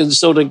audience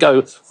sort of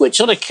go,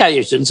 which on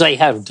occasions they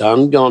have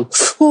gone,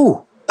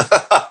 ooh.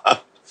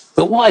 But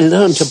what I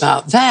learnt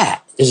about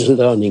that is a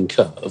learning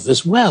curve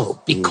as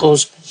well,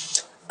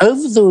 because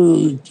over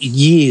the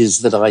years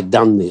that I'd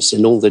done this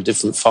in all the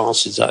different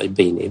farces I'd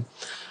been in,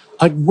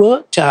 I'd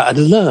worked out, I'd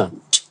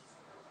learned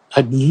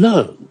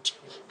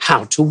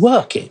how to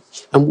work it.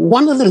 And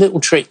one of the little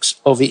tricks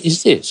of it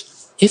is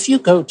this. If you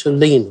go to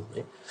lean on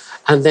it,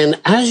 and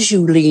then as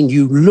you lean,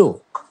 you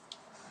look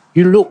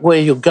where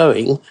you're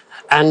going,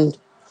 and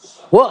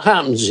what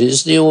happens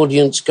is the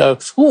audience go,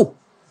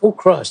 oh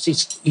Christ,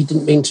 he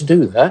didn't mean to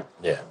do that.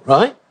 Yeah.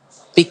 Right?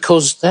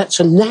 because that's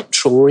a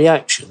natural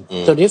reaction.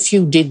 That if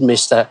you did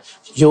miss that,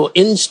 your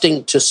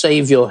instinct to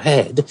save your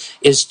head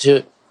is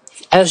to,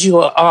 as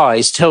your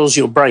eyes tells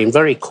your brain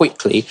very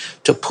quickly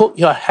to put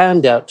your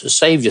hand out to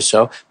save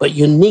yourself, but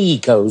your knee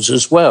goes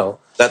as well.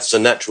 That's the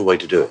natural way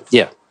to do it.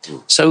 Yeah.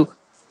 So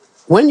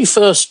when you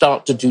first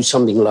start to do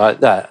something like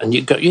that, and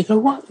you go,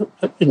 what?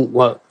 That didn't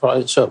work by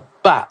itself.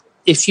 But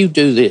if you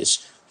do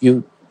this,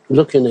 you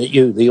looking at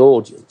you, the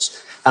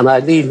audience, and I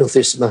lean with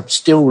this, and I'm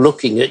still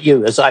looking at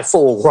you as I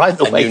fall right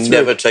the way through. And you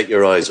never take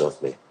your eyes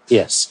off me.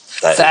 Yes,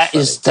 that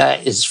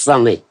is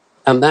funny.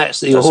 And that's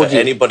the so audience.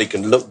 Anybody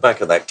can look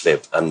back at that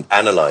clip and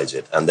analyse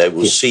it, and they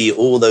will see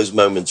all those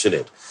moments in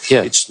it.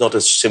 Yeah. It's not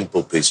a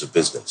simple piece of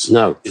business.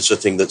 No. It's a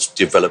thing that's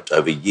developed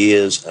over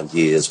years and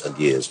years and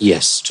years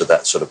to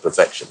that sort of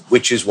perfection,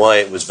 which is why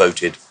it was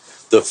voted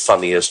the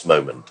funniest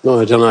moment. No,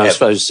 I don't know, I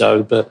suppose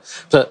so.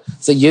 But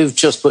you've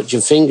just put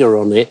your finger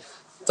on it,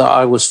 that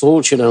I was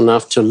fortunate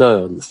enough to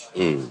learn.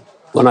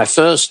 When I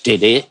first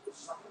did it,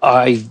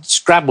 I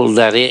scrabbled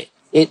at it.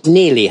 It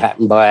nearly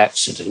happened by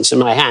accident, so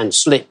my hand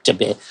slipped a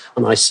bit,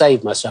 and I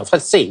saved myself, I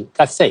think,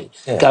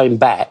 going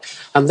back.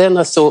 And then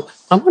I thought,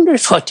 I wonder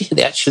if I did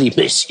actually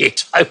miss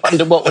it. I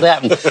wonder what would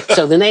happen.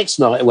 So the next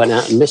night I went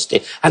out and missed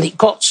it, and it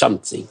got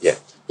something. Yeah.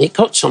 It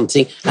got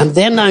something, and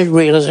then I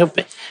realised,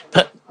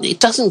 but it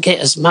doesn't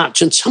get as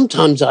much. And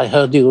sometimes I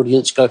heard the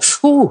audience go,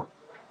 ooh.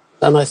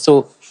 And I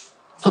thought,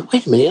 but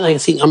wait a minute, I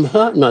think I'm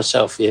hurting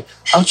myself here.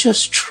 I'll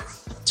just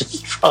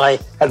try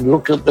and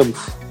look at them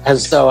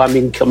as though I'm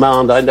in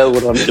command. I know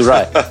what I'm doing.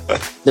 Right.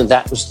 And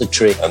that was the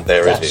trick. And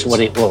there it is. That's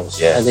what it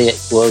was. Yeah. And it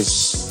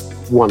was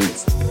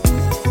wonderful.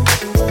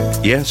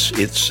 Yes,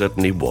 it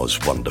certainly was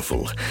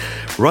wonderful.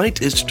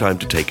 Right, it's time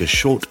to take a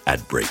short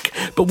ad break,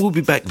 but we'll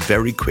be back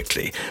very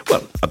quickly.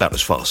 Well, about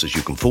as fast as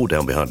you can fall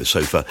down behind a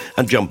sofa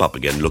and jump up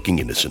again looking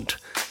innocent.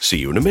 See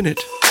you in a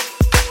minute.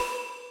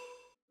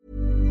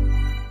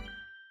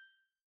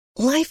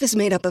 Life is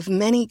made up of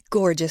many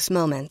gorgeous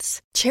moments.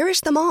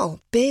 Cherish them all,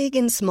 big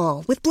and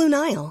small, with Blue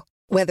Nile.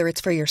 Whether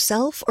it's for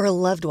yourself or a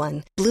loved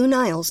one, Blue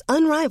Nile's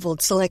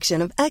unrivaled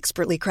selection of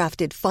expertly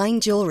crafted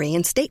fine jewelry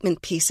and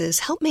statement pieces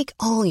help make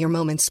all your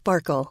moments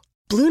sparkle.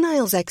 Blue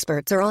Nile's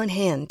experts are on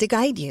hand to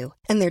guide you,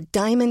 and their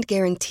diamond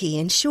guarantee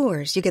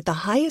ensures you get the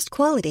highest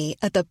quality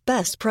at the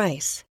best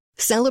price.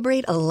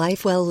 Celebrate a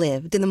life well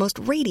lived in the most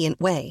radiant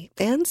way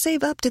and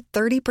save up to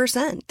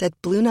 30% at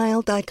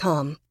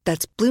BlueNile.com.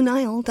 That's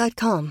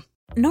BlueNile.com.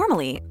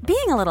 Normally,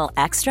 being a little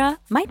extra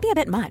might be a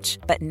bit much,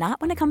 but not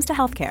when it comes to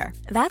healthcare.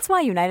 That's why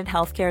United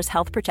Healthcare's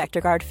Health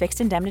Protector Guard fixed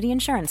indemnity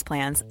insurance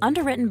plans,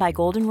 underwritten by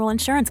Golden Rule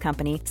Insurance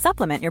Company,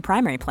 supplement your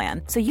primary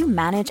plan so you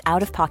manage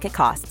out-of-pocket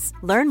costs.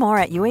 Learn more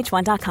at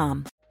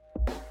UH1.com.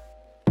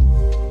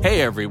 Hey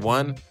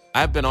everyone,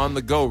 I've been on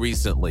the go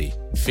recently.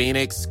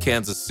 Phoenix,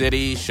 Kansas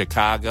City,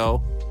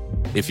 Chicago.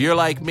 If you're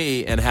like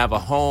me and have a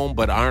home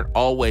but aren't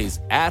always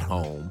at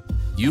home,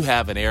 you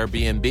have an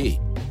Airbnb.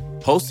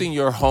 Hosting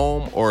your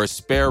home or a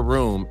spare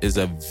room is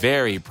a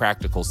very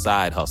practical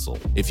side hustle.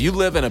 If you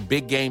live in a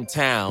big game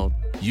town,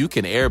 you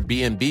can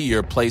Airbnb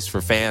your place for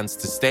fans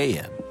to stay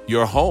in.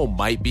 Your home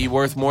might be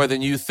worth more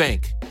than you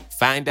think.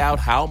 Find out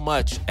how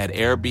much at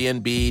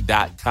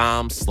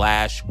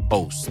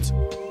airbnb.com/host.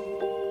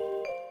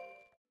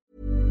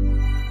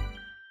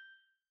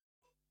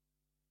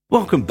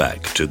 Welcome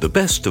back to the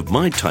best of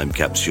My Time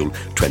Capsule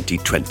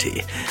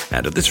 2020.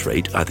 And at this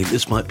rate, I think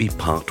this might be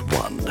part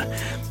 1.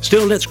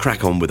 Still, let's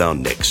crack on with our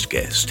next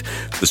guest.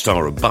 The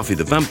star of Buffy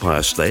the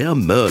Vampire Slayer,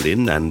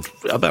 Merlin, and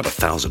about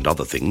 1,000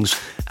 other things,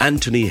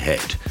 Anthony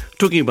Head,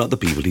 talking about the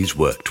people he's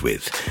worked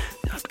with.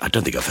 I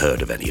don't think I've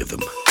heard of any of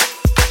them.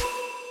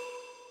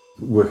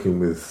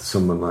 Working with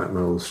someone like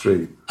Meryl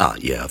Streep. Ah,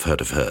 yeah, I've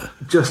heard of her.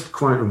 Just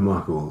quite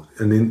remarkable.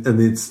 And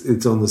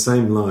it's on the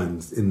same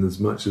lines in as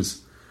much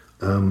as...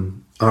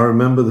 I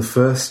remember the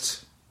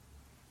first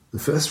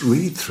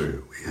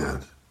read-through we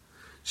had.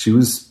 She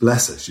was,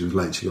 bless her, she was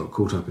late. She got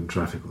caught up in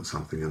traffic or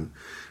something,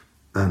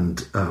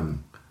 and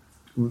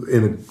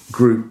in a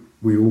group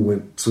we all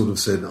went, sort of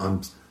said,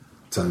 I'm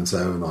so and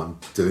so, and I'm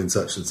doing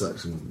such and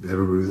such, and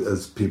everybody,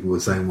 as people were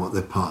saying what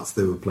their parts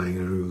they were playing,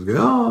 everyone was going,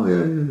 oh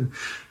yeah, yeah.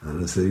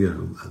 And I said,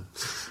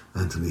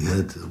 Anthony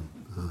Head,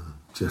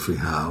 Geoffrey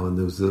Howe, and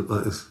there was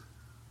like this.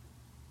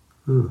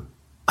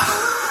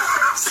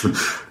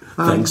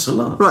 Thanks a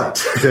lot. Right,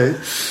 okay.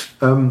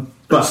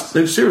 But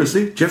no,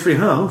 seriously, Geoffrey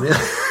Howe. Yeah.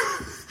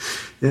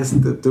 Yes,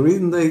 the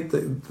reason they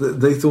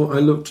thought I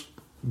looked...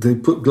 They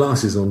put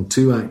glasses on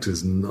 2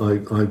 actors and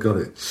I got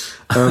it.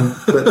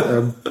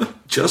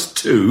 Just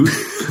 2?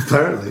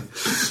 Apparently.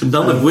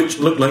 None of which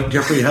looked like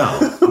Geoffrey Howe.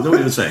 Is that what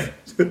you're saying?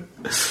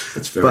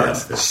 That's very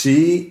unfair.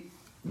 She...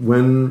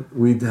 When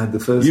we had the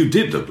first... You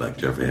did look like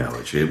Geoffrey Howe,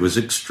 actually. It was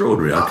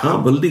extraordinary. I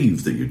can't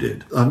believe that you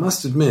did. I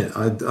must admit,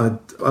 I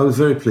was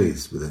very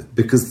pleased with it,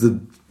 because the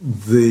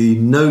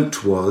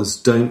note was,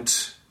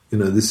 don't...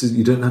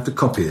 you don't have to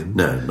copy him.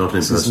 No, not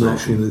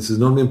impersonation. This is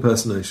not an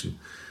impersonation.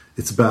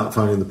 It's about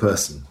finding the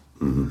person.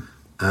 Mm-hmm.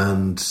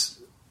 And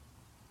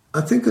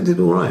I think I did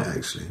all right,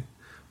 actually.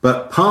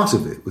 But part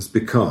of it was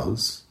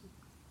because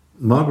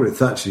Margaret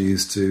Thatcher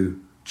used to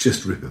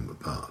just rip him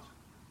apart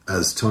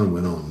as time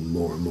went on,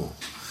 more and more.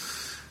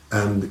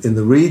 And in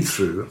the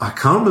read-through, I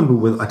can't remember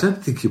whether, I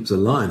don't think it was a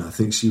line. I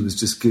think she was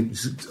just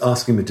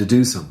asking me to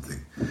do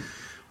something.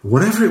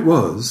 Whatever it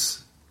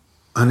was,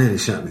 I nearly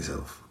shat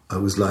myself. I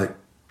was like,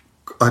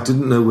 I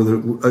didn't know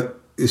whether,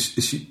 is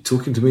she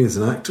talking to me as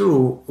an actor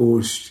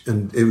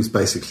and it was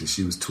basically,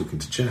 she was talking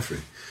to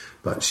Jeffrey.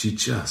 But she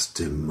just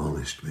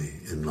demolished me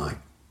in like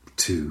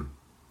 2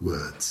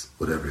 words,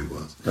 whatever it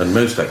was. And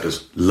most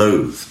actors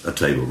loathe a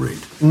table read.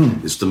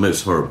 It's the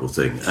most horrible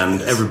thing.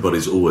 And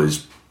everybody's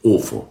always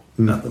awful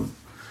at them.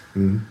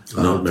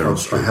 Not Meryl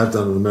Streep. I had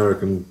done an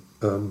American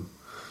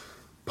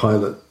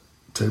pilot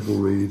table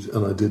read,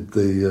 and I did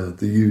the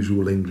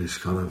usual English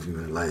kind of,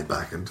 lay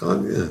back and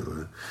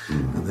and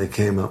they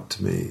came up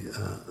to me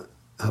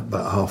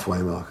about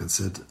halfway mark and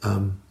said,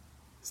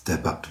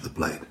 step up to the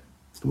plate.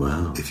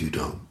 Wow. If you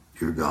don't,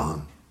 you're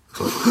gone.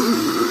 It's like,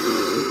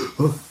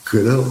 oh,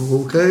 good,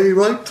 okay,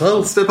 right,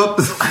 I'll step up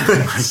to the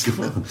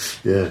plate.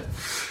 Yeah.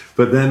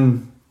 But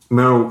then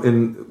Meryl,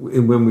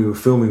 in when we were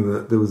filming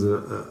that, there was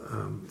a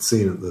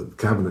scene at the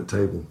cabinet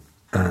table,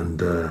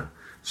 and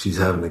she's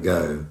having a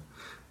go,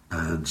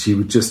 and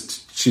she'd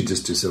just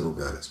do several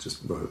goes,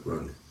 just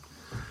rolling.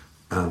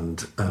 And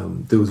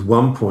there was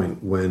one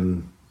point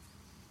when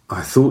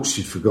I thought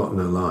she'd forgotten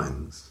her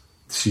lines.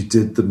 She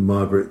did the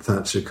Margaret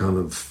Thatcher kind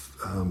of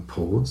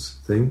pause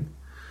thing,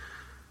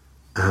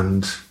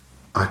 and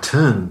I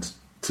turned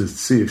to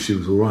see if she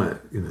was all right,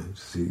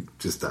 see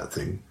just that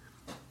thing.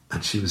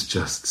 And she was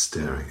just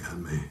staring at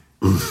me.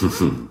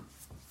 And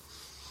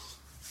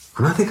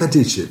I think I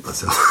did shit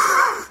myself.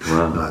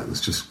 Wow. It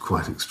was just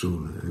quite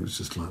extraordinary. It was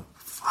just like,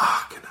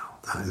 fucking hell,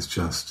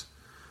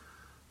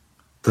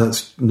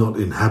 that's not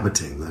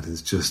inhabiting,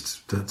 that's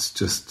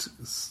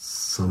just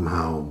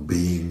somehow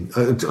being,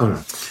 I don't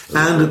know.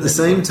 And at the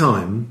same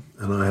time,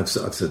 and I've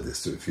said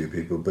this to a few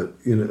people, but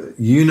you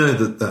know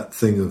that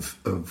thing of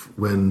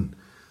when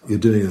you're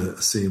doing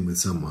a scene with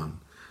someone,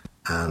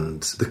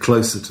 and the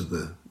closer to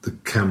the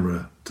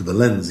camera, to the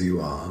lens you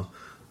are,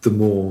 the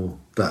more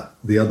that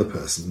the other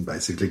person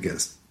basically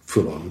gets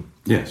full on.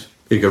 Yes.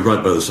 You go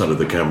right by the side of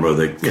the camera,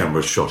 the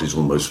camera shot is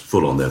almost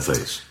full on their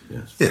face.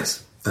 Yes.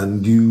 Yes.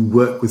 And you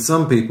work with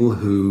some people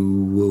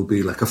who will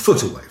be like a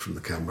foot away from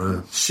the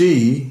camera.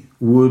 She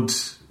would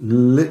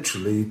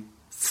literally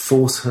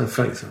force her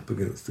face up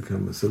against the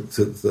camera so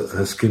that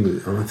her skin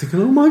would... And I'm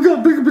thinking, oh my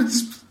God, be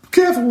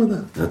careful with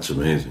that. That's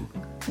amazing.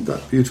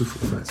 That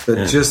beautiful face.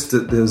 But just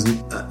that there's,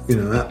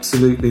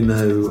 absolutely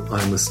no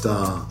I'm a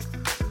star,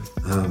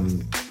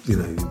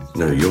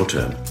 No, your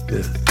turn.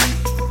 Yeah.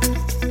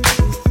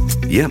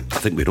 Yeah, I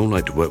think we'd all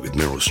like to work with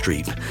Meryl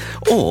Streep.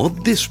 Or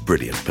this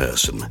brilliant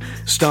person,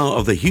 star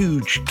of the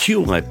huge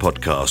QI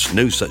podcast,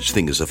 No Such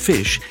Thing as a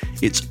Fish,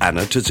 it's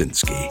Anna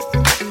Ptaszynski.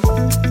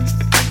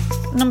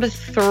 Number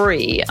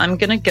 3, I'm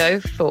going to go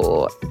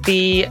for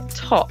the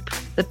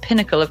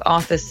pinnacle of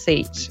Arthur's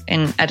Seat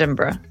in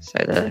Edinburgh.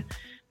 So the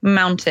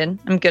mountain,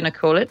 I'm going to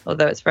call it,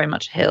 although it's very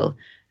much a hill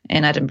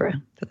in Edinburgh,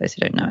 for those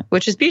who don't know it,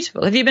 which is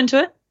beautiful. Have you been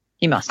to it?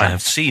 You must have. I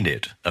have seen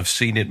it. I've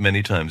seen it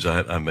many times.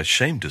 I'm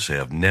ashamed to say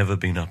I've never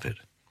been up it.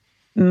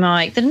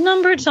 Mike, the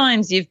number of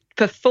times you've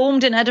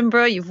performed in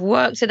Edinburgh, you've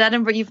worked at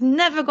Edinburgh, you've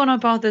never gone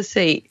up Arthur's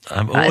Seat.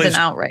 I'm that always is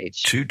an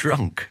outrage. Too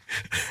drunk.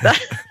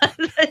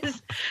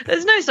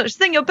 There's no such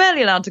thing. You're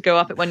barely allowed to go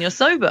up it when you're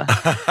sober.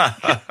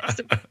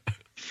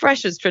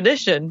 Fresh as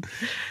tradition.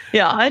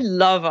 Yeah, I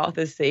love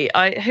Arthur's Seat.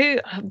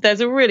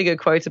 There's a really good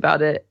quote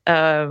about it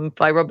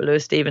by Robert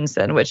Louis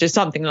Stevenson, which is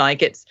something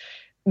like,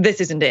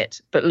 this isn't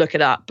it, but look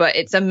it up. But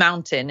it's a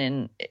mountain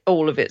in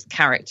all of its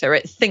character.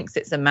 It thinks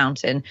it's a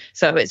mountain.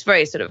 So it's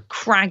very sort of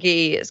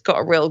craggy. It's got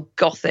a real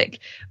Gothic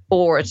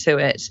aura to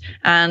it.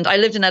 And I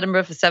lived in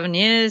Edinburgh for 7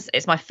 years.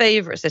 It's my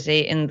favourite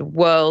city in the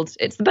world.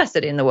 It's the best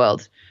city in the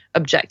world,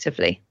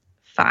 objectively.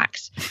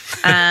 Fact.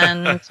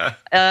 And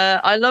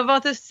I love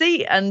Arthur's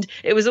Seat, and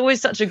it was always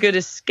such a good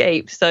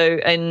escape. So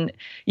in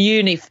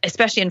uni,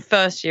 especially in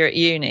first year at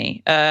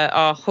uni,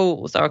 our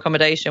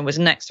accommodation was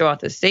next to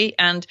Arthur's Seat.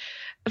 And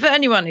for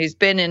anyone who's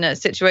been in a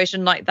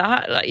situation like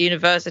that, like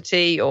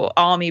university or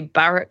army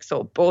barracks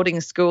or boarding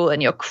school, and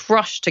you're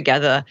crushed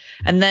together,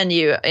 and then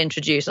you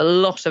introduce a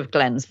lot of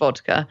Glen's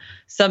vodka,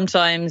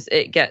 sometimes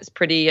it gets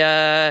pretty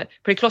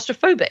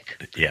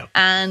claustrophobic. Yeah.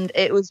 And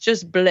it was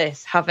just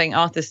bliss having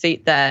Arthur's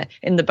Seat there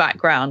in the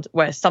background,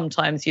 where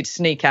sometimes you'd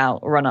sneak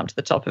out, run up to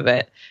the top of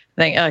it,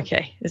 think,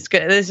 okay, this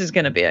is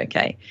going to be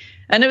okay.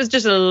 And it was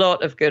just a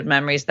lot of good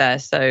memories there.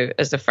 So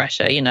as a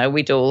fresher, you'd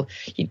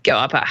go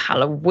up at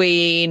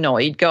Halloween,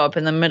 or you'd go up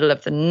in the middle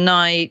of the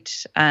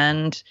night,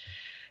 and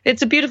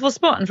it's a beautiful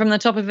spot. And from the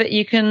top of it,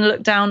 you can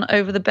look down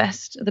over the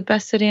best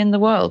city in the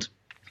world.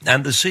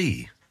 And the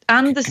sea.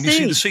 And the sea. Can you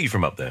see the sea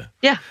from up there?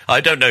 Yeah. I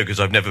don't know,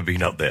 because I've never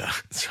been up there,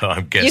 so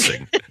I'm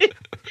guessing.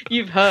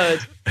 You've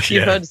heard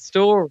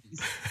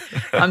stories.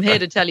 I'm here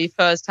to tell you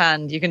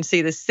firsthand. You can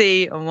see the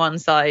sea on one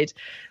side,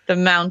 the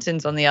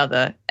mountains on the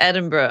other,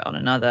 Edinburgh on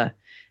another.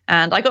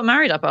 And I got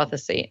married up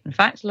Arthur's Seat, in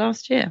fact,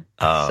 last year.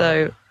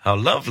 Oh, how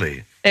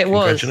lovely. It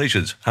was.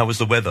 Congratulations. How was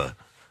the weather?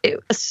 It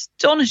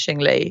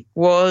astonishingly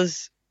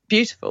was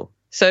beautiful.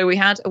 So we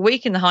had a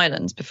week in the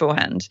Highlands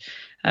beforehand,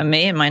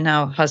 me and my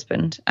now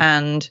husband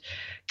and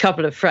a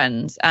couple of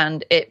friends,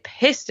 and it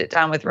pissed it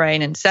down with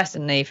rain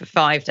incessantly for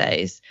 5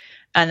 days.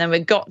 And then we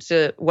got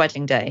to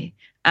wedding day,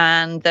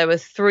 and there were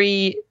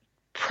 3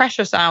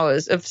 precious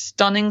hours of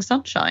stunning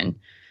sunshine.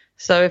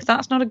 So if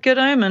that's not a good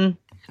omen,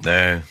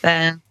 no,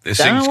 then this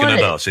thing's going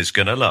to last. It's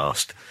going to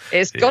last.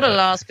 It's got to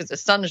last because the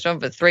sun shone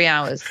for 3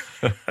 hours.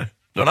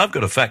 Well, I've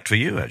got a fact for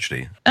you,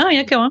 actually. Oh,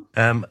 yeah, go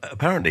on.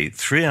 Apparently,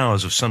 3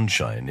 hours of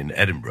sunshine in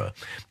Edinburgh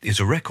is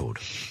a record.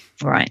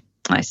 Right,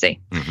 I see.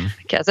 Mm-hmm.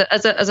 Okay,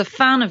 as a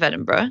fan of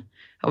Edinburgh,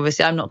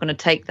 obviously I'm not going to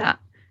take that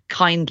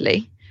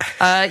kindly.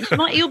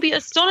 You'll be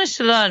astonished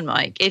to learn,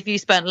 Mike, if you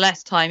spent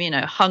less time,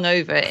 hung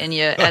over in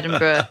your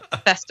Edinburgh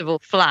festival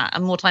flat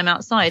and more time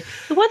outside.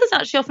 The weather's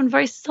actually often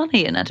very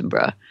sunny in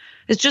Edinburgh.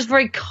 It's just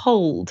very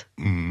cold.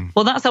 Mm.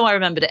 Well, that's how I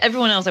remembered it.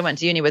 Everyone else I went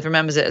to uni with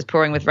remembers it as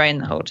pouring with rain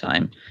the whole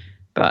time.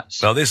 But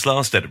well, this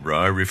last Edinburgh,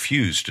 I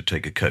refused to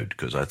take a coat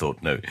because I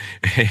thought, no.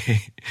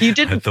 You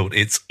didn't? I thought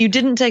You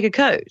didn't take a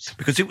coat?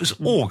 Because it was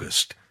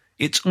August.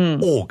 It's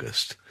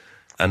August.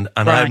 And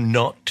Right. I'm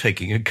not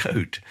taking a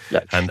coat.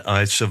 Look. And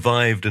I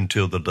survived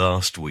until the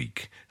last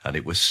week. And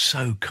it was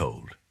so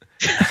cold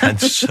and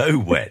so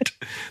wet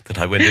that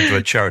I went into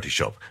a charity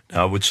shop.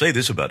 Now, I would say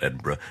this about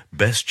Edinburgh,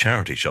 best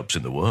charity shops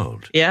in the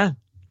world. Yeah,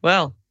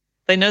 well,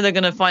 they know they're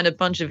going to find a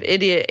bunch of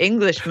idiot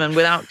Englishmen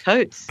without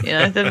coats.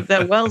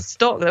 They're well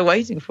stocked. They're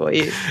waiting for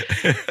you.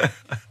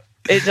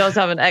 It does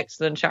have an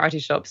excellent charity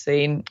shop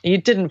scene. You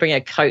didn't bring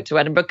a coat to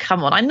Edinburgh.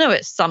 Come on. I know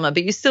it's summer,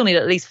 but you still need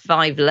at least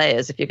 5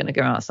 layers if you're going to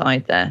go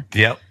outside there.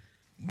 Yep.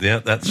 Yeah,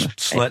 that's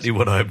slightly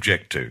what I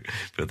object to,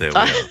 but there we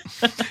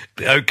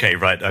are. Okay,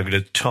 right, I'm going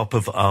to top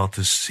of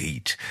Arthur's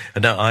Seat.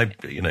 And now I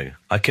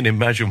can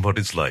imagine what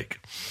it's like,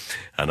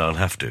 and I'll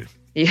have to.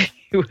 You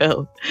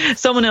will.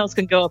 Someone else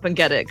can go up and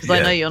get it, because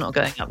I know you're not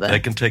going up there. They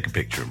can take a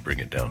picture and bring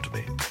it down to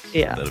me.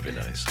 Yeah. That'll be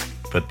nice.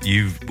 But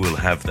you will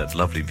have that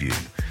lovely view.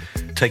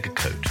 Take a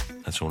coat.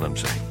 That's all I'm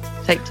saying.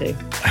 Take 2.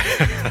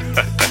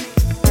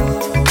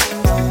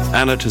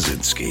 Anna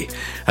Ptaszynski,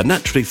 a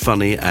naturally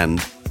funny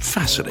and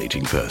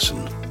fascinating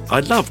person.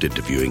 I loved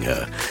interviewing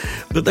her,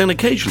 but then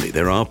occasionally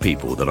there are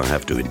people that I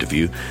have to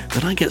interview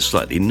that I get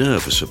slightly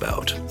nervous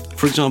about.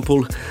 For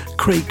example,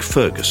 Craig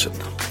Ferguson.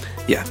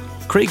 Yeah,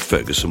 Craig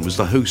Ferguson was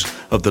the host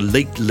of The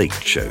Late Late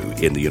Show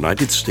in the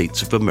United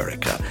States of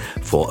America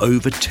for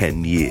over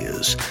 10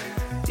 years.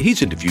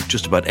 He's interviewed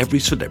just about every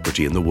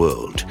celebrity in the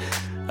world.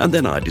 And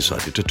then I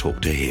decided to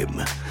talk to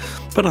him.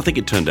 But I think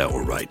it turned out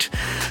all right.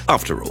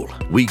 After all,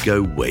 we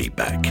go way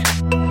back.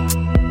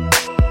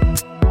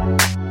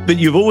 But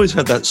you've always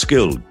had that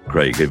skill,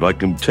 Craig, if I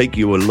can take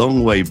you a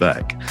long way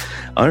back.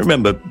 I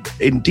remember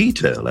in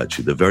detail,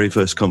 actually, the very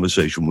first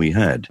conversation we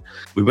had.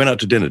 We went out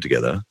to dinner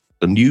together,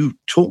 and you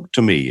talked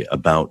to me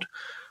about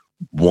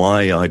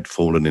why I'd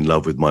fallen in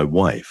love with my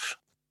wife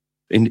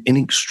in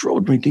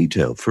extraordinary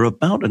detail for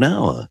about an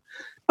hour.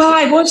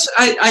 Well,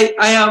 I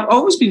have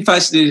always been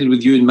fascinated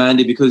with you and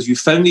Mandy because you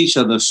found each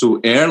other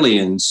so early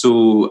and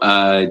so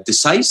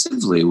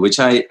decisively, which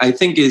I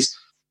think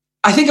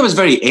I was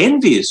very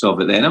envious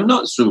of it then. I'm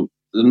not so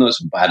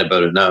bad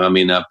about it now. I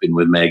mean, I've been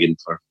with Megan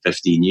for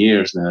 15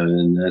 years now,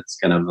 and that's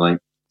kind of like,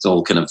 it's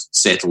all kind of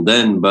settled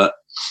in, but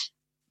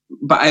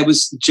I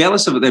was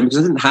jealous of it then because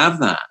I didn't have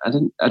that.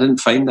 I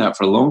didn't find that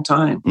for a long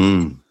time.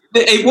 Mm.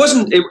 It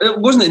wasn't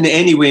in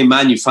any way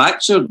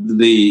manufactured,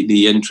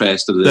 the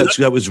interest of the...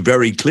 That was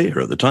very clear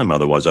at the time.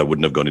 Otherwise, I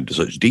wouldn't have gone into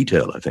such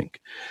detail, I think.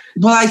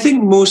 Well, I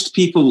think most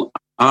people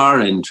are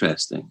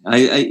interesting.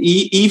 And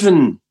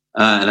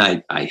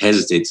I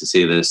hesitate to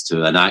say this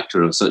to an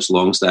actor of such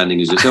long-standing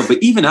as yourself,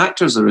 but even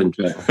actors are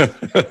interesting.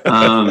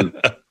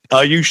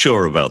 Are you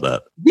sure about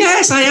that?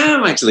 Yes, I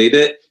am, actually.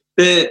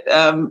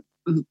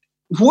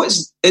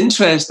 What's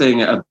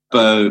interesting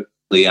about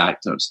the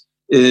actors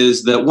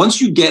is that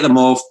once you get them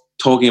off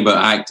talking about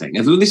acting,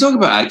 when they talk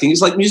about acting,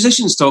 it's like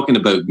musicians talking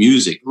about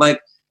music.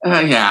 Like,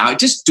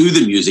 just do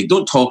the music,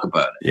 don't talk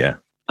about it. Yeah.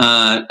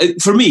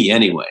 For me,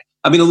 anyway.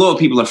 I mean, a lot of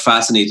people are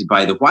fascinated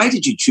by why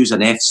did you choose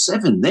an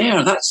F7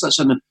 there? That's such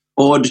an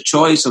odd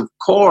choice of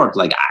chord.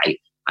 Like,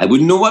 I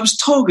wouldn't know what I was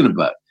talking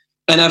about.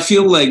 And I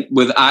feel like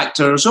with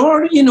actors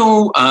or,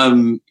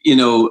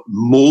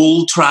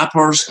 mole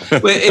trappers,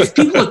 if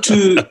people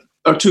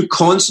are too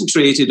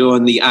concentrated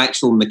on the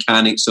actual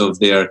mechanics of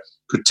their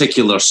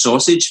particular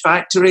sausage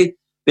factory,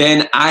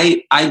 then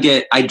I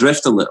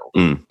drift a little.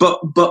 Mm.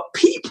 But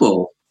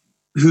people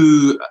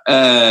who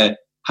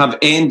have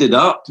ended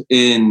up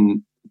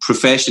in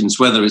professions,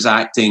 whether it's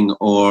acting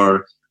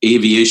or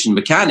aviation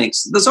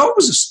mechanics, there's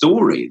always a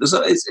story.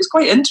 It's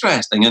quite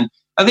interesting, and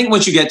I think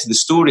once you get to the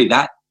story,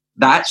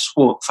 that's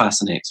what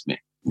fascinates me.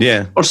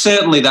 Yeah, or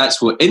certainly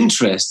that's what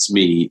interests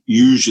me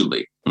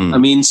usually. Mm. I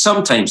mean,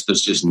 sometimes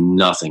there's just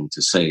nothing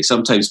to say.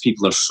 Sometimes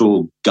people are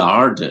so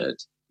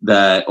guarded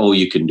that all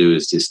you can do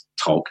is just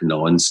talk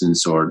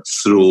nonsense or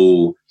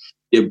throw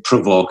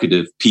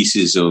provocative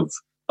pieces of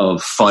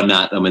of fun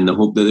at them in the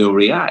hope that they'll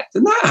react.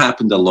 And that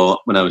happened a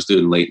lot when I was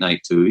doing late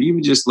night too. You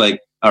were just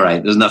like, all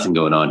right, there's nothing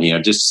going on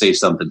here. Just say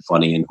something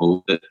funny and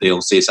hope that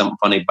they'll say something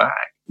funny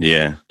back.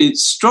 Yeah. It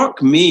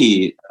struck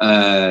me,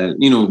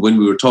 when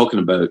we were talking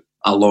about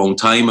a long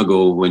time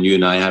ago when you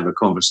and I had a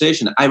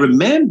conversation, I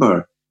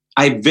remember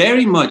I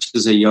very much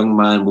as a young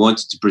man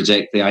wanted to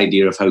project the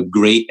idea of how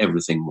great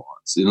everything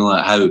was,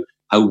 like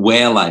how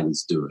well I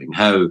was doing,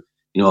 how,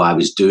 I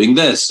was doing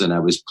this and I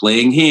was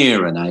playing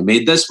here and I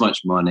made this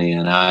much money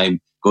and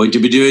I'm going to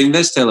be doing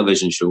this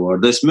television show or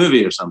this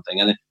movie or something.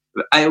 And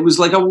I was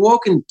like a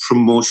walking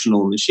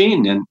promotional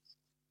machine. And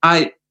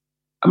I'm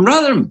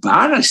rather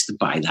embarrassed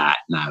by that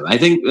now. I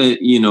think,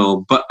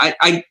 but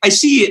I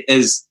see it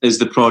as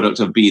the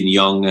product of being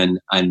young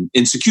and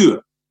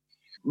insecure.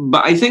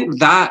 But I think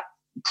that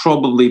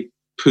probably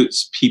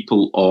puts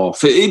people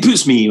off. It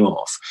puts me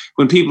off.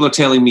 When people are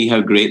telling me how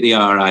great they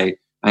are, I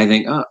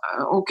think,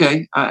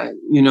 okay,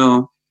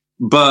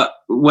 But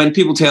when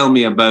people tell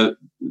me about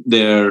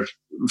their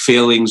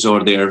failings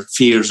or their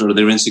fears or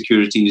their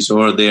insecurities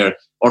or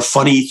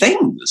funny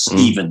things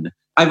even,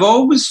 I've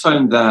always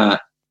found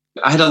that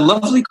I had a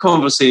lovely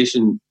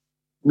conversation.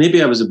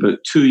 Maybe I was about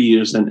 2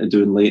 years into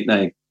doing late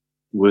night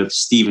with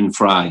Stephen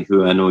Fry,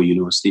 who I know you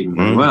know Stephen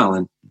very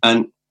well.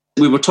 And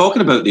we were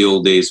talking about the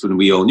old days when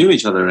we all knew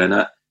each other. And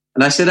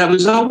I said, I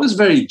was always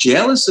very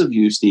jealous of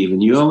you, Stephen.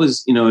 You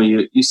always,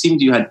 you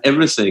seemed you had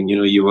everything.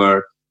 You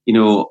were,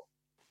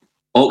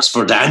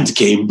 Oxford and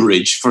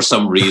Cambridge for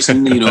some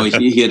reason.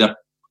 He had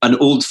an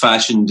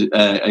old-fashioned,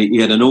 he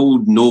had an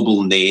old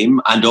noble name,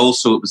 and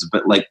also it was a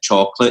bit like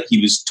chocolate. He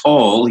was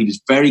tall, he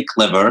was very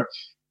clever,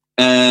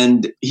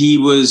 and he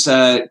was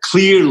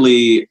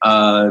clearly,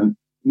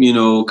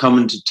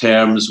 coming to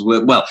terms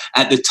with, well,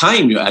 at the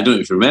time, I don't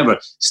know if you remember,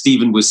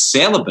 Stephen was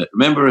celibate.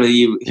 Remember,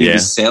 he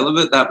was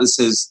celibate? That was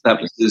his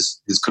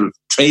kind of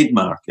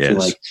trademark, if you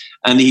like.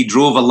 And he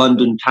drove a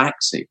London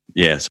taxi.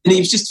 Yes. And he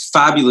was just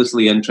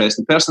fabulously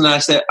interesting person. And I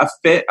said,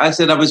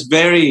 I was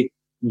very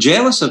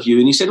jealous of you.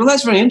 And he said, well,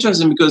 that's very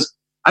interesting because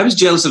I was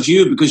jealous of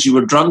you because you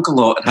were drunk a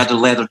lot and had a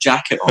leather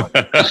jacket on.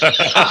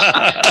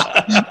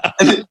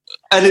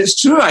 And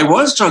it's true, I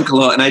was drunk a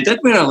lot and I did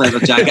wear a leather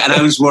jacket and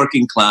I was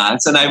working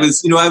class and I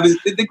was,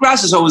 the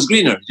grass is always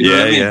greener. You know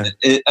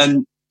what I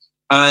mean?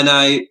 And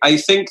I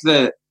think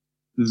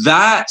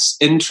that's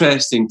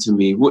interesting to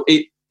me.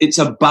 It's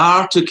a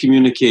bar to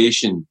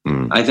communication.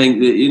 I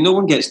think that no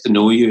one gets to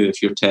know you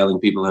if you're telling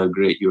people how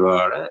great you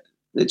are.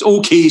 It's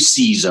okay,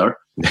 Caesar.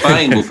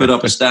 Fine, we'll put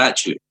up a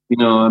statue.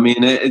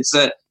 It's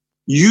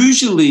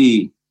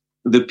usually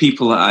the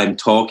people that I'm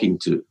talking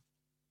to,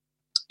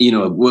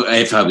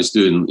 if I was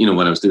doing,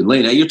 when I was doing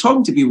late night, you're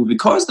talking to people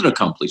because they're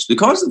accomplished,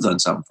 because they've done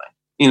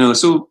something,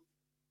 so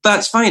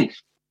that's fine.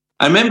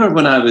 I remember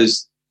when I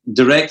was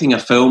directing a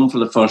film for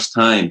the first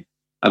time,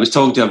 I was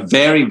talking to a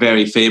very,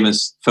 very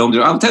famous film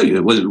director. I'll tell you,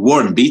 it was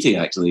Warren Beatty,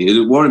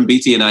 actually. Warren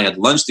Beatty and I had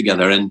lunch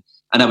together, and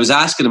I was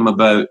asking him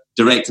about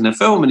directing a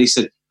film, and he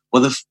said,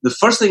 well, the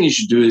first thing you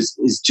should do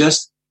is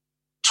just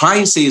try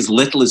and say as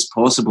little as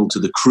possible to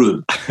the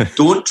crew.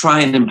 Don't try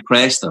and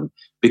impress them,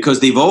 because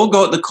they've all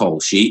got the call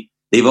sheet.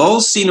 They've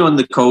all seen on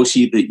the call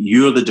sheet that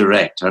you're the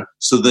director,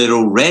 so they're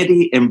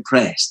already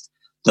impressed.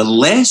 The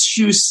less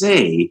you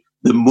say,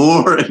 the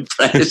more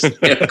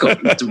impressed they're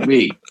going to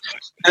be.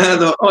 And I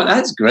thought, oh,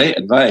 that's great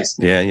advice.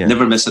 Yeah.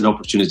 Never miss an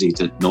opportunity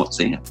to not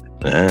say it.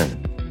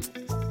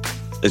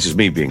 This is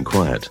me being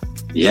quiet.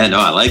 Yeah,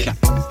 no, I like it.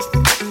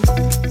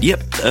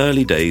 Yep,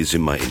 early days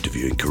in my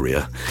interviewing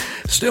career.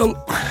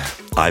 Still,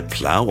 I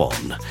plough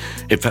on.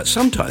 In fact,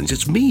 sometimes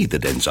it's me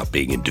that ends up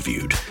being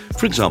interviewed.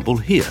 For example,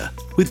 here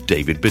with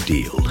David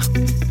Baddiel.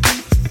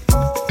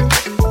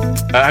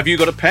 Have you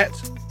got a pet?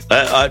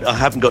 I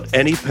haven't got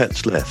any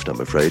pets left, I'm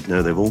afraid.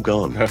 No, they've all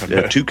gone.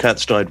 No. 2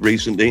 cats died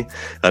recently,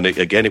 and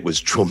it was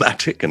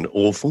traumatic and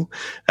awful.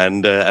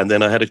 And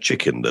then I had a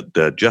chicken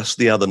that just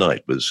the other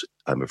night was,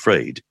 I'm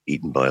afraid,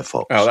 eaten by a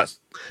fox. Oh,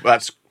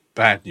 that's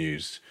bad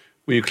news.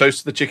 Were you close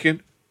to the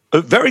chicken?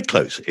 Very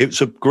close. It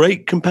was a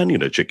great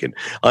companion, a chicken.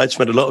 I'd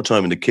spent a lot of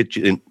time in the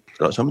kitchen.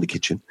 I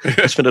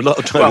spent a lot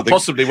of time. Well,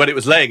 possibly when it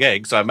was laying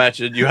eggs, I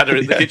imagine you had her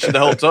in the kitchen the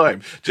whole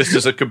time, just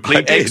as a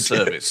complete egg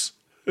service.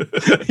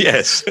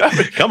 Yes.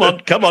 Come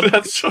on.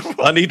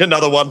 I need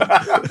another one. Do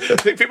you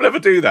think people ever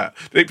do that?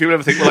 Do you think people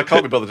ever think, well, I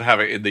can't be bothered to have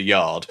it in the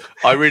yard.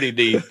 I really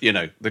need,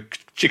 the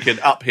chicken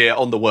up here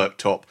on the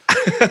worktop,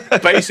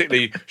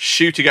 basically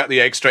shooting out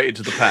the egg straight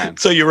into the pan.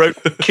 So you wrote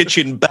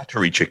kitchen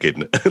battery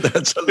chicken.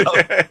 That's a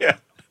lot.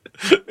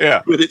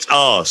 Yeah. With its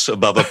arse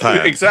above a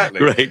pan. Exactly.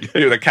 Great.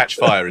 The catch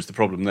fire is the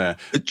problem there.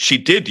 She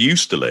did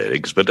used to lay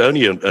eggs, but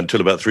only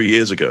until about 3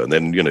 years ago. And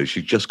then,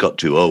 she just got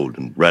too old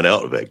and ran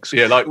out of eggs.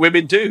 Yeah, like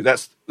women do.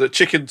 That's the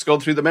chicken's gone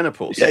through the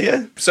menopause.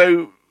 Yeah.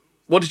 So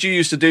what did you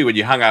used to do when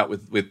you hung out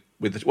with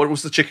what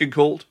was the chicken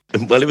called?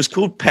 Well, it was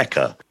called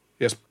Pecker.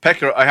 Yes,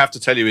 Pecker, I have to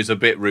tell you, is a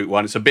bit Route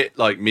 1. It's a bit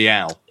like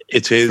Meow.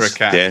 It is. For a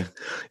cat. Yeah.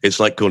 It's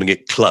like calling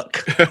it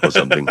cluck or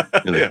something.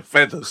 Yeah,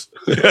 feathers.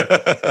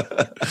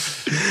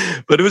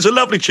 But it was a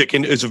lovely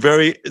chicken. It was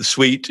very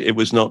sweet. It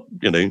was not,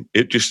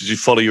 it just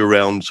follow you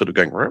around, sort of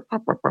going.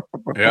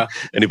 Yeah.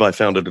 And if I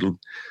found a little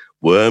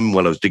worm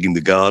while I was digging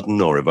the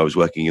garden, or if I was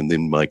working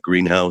in my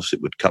greenhouse,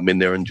 it would come in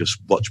there and just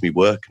watch me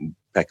work and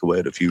peck away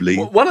at a few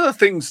leaves. One of the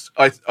things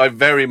I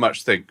very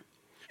much think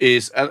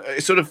is, and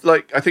it's sort of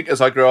like, I think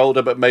as I grow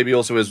older, but maybe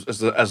also as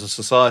a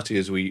society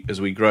as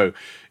we grow,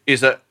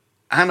 is that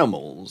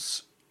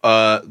animals,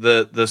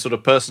 the sort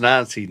of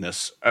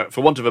personalityness,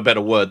 for want of a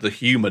better word, the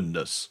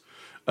humanness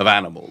of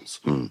animals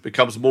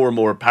becomes more and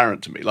more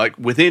apparent to me. Like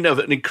within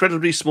an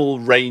incredibly small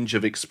range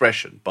of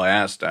expression by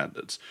our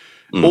standards,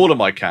 all of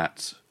my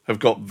cats have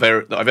got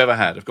that I've ever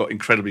had have got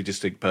incredibly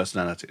distinct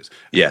personalities.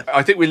 Yeah.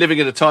 I think we're living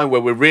at a time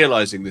where we're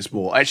realizing this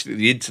more. Actually,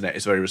 the internet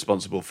is very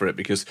responsible for it,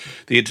 because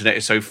the internet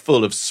is so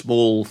full of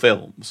small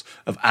films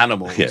of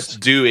animals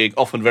doing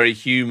often very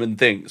human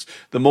things.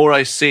 The more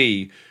I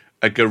see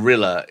a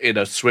gorilla in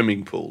a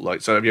swimming pool,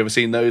 so have you ever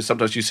seen those?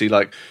 Sometimes you see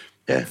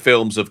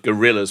films of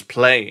gorillas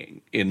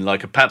playing in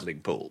like a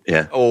paddling pool,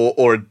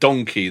 or a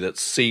donkey that's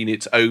seen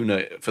its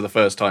owner for the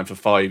first time for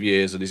 5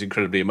 years and is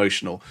incredibly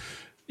emotional.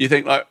 You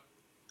think, like,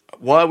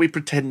 why are we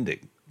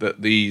pretending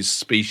that these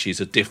species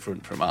are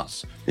different from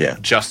us? Yeah.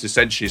 Just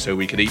essentially so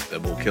we can eat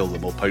them or kill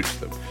them or poach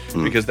them.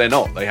 Because they're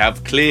not. They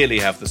clearly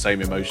have the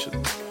same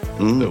emotions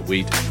that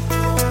we do.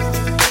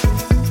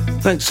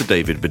 Thanks to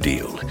David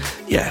Baddiel.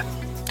 Yeah.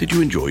 Did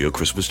you enjoy your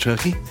Christmas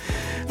turkey?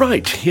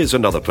 Right, here's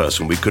another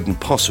person we couldn't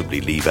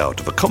possibly leave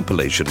out of a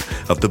compilation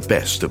of the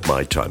best of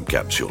My Time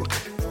Capsule.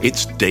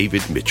 It's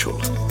David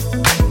Mitchell.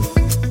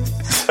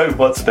 So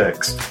what's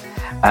next?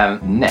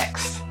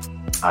 Next,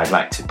 I'd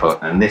like to put,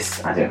 and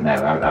this, I don't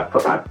know,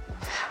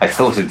 I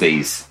thought of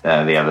these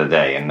the other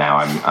day, and now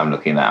I'm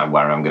looking at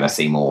where I'm going to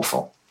seem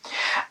awful.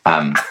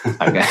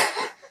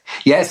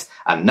 Yes,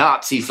 a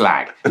Nazi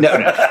flag.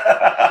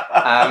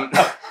 No.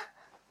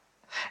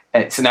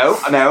 It's no.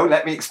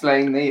 Let me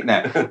explain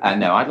no.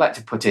 I'd like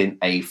to put in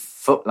a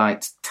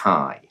footlights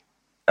tie,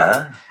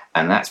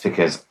 and that's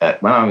because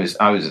when I was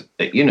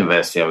at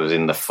university, I was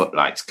in the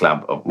Footlights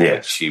Club, of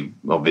which you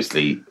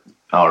obviously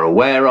are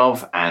aware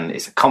of, and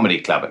it's a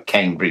comedy club at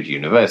Cambridge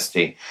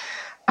University,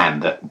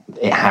 and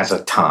it has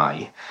a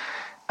tie.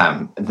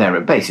 There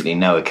are basically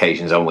no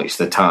occasions on which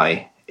the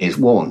tie is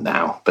worn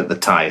now, but the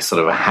tie is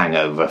sort of a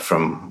hangover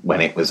from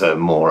when it was a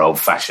more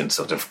old-fashioned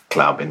sort of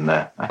club in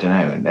the, I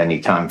don't know,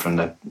 any time from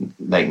the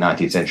late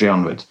 19th century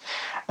onwards,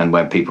 and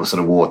when people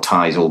sort of wore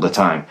ties all the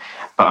time.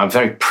 But I'm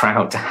very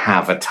proud to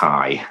have a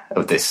tie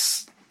of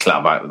this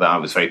club that I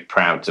was very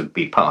proud to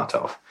be part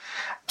of.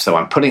 So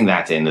I'm putting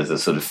that in as a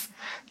sort of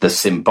the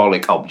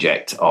symbolic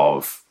object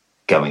of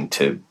going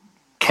to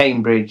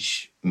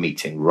Cambridge,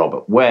 meeting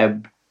Robert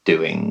Webb,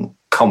 doing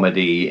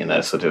comedy in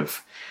a sort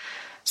of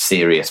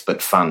serious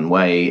but fun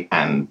way,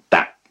 and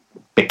that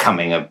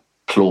becoming a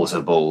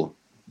plausible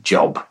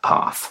job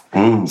path.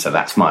 So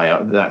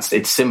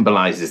it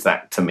symbolises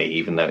that to me,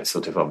 even though it's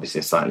sort of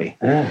obviously slightly.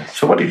 Yeah.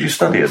 So what did you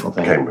study at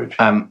Cambridge?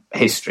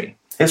 History.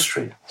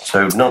 History.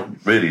 So not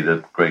really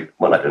the great,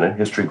 well, I don't know,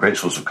 history, great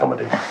source of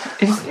comedy.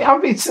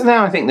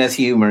 Now I think there's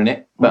humour in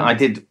it, but I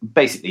did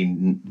basically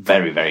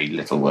very, very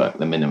little work,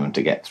 the minimum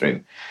to get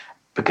through,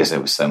 because there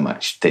was so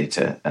much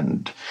theatre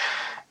and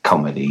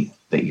comedy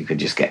that you could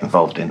just get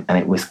involved in, and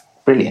it was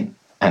brilliant.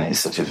 And it's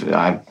sort of,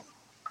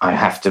 I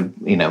have to,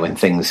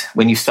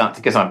 when you start,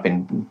 because I've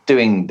been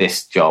doing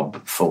this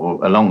job for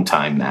a long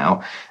time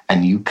now,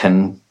 and you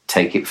can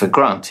take it for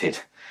granted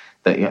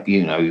that,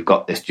 you've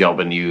got this job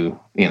and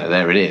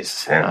there it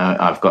is.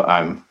 Yeah.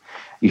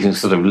 You can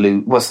sort of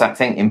lose, what's that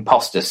thing?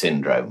 Imposter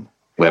syndrome,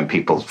 when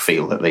people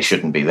feel that they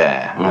shouldn't be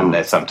there, and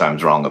they're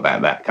sometimes wrong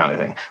about that kind of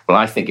thing. Well,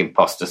 I think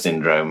imposter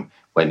syndrome,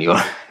 when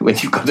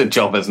you've got a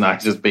job as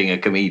nice as being a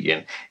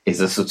comedian, is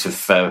a sort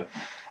of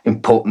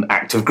important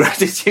act of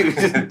gratitude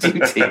and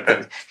duty.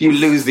 If you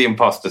lose the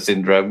imposter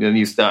syndrome, then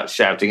you start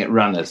shouting at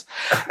runners,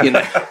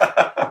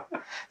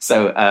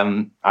 So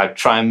I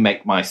try and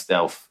make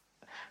myself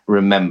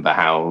remember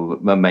how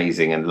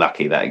amazing and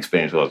lucky that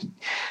experience was.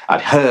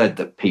 I'd heard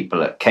that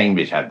people at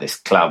Cambridge had this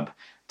club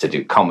to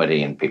do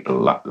comedy, and people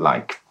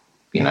like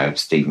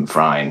Stephen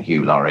Fry and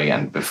Hugh Laurie,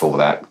 and before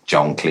that,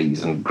 John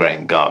Cleese and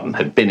Graham Garden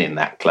had been in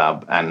that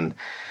club. And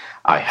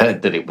I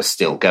heard that it was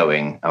still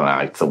going, and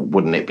I thought,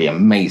 wouldn't it be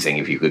amazing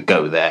if you could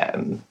go there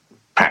and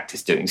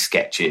practice doing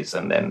sketches,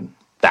 and then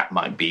that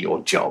might be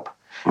your job.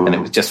 And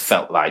it just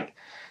felt like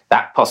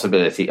that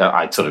possibility.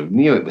 I sort of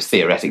knew it was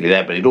theoretically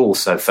there, but it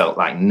also felt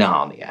like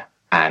Narnia.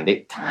 And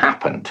it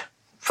happened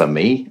for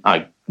me.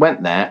 I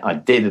went there, I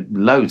did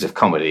loads of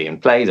comedy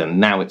and plays, and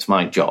now it's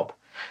my job.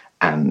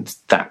 And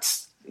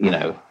that's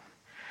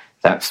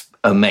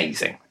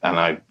amazing.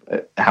 And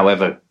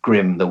however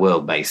grim the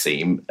world may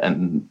seem,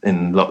 and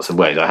in lots of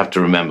ways, I have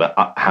to remember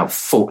how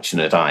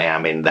fortunate I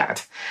am in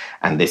that.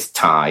 And this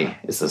tie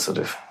is a sort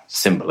of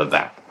symbol of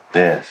that.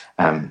 Yes.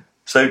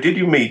 So did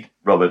you meet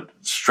Robert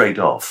straight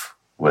off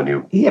when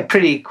you... Yeah,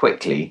 pretty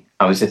quickly.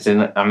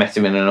 I met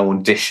him in an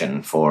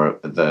audition for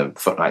the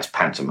Footlights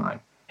pantomime.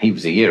 He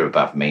was a year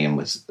above me and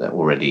was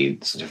already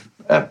sort of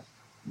a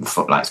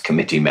Footlights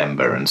committee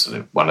member and sort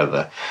of one of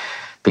the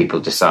people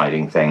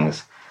deciding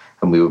things.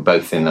 And we were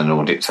both in an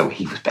audit, so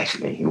he was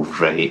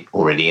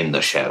already in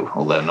the show,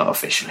 although not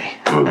officially.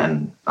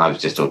 And I was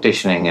just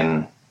auditioning,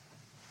 and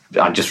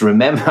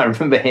I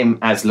remember him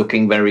as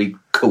looking very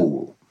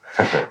cool.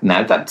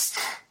 Now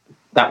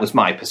that was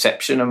my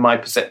perception, and my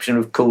perception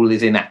of cool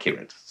is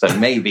inaccurate. So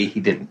maybe he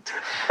didn't,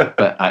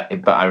 but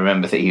I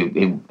remember that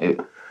he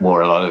wore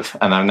a lot of.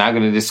 And I'm now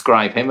going to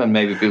describe him, and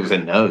maybe people say,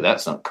 "No,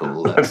 that's not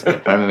cool." I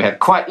remember he had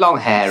quite long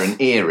hair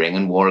and earring,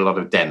 and wore a lot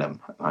of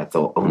denim. And I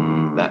thought,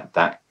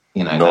 that.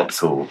 Not that's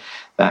cool.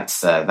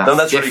 That's different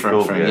really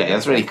cool, from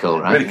that's really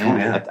cool, right? Really cool,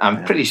 yeah.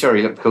 I'm pretty sure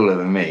he looked cooler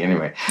than me,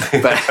 anyway.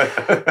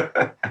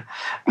 But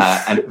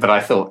but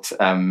I thought,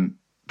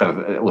 but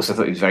I also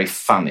thought he was very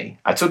funny.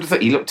 I sort of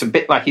thought he looked a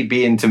bit like he'd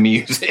be into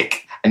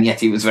music, and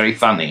yet he was very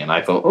funny. And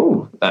I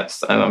thought,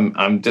 that's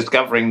I'm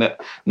discovering that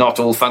not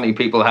all funny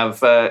people have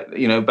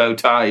bow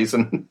ties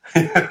and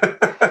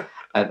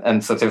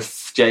and sort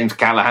of James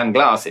Callahan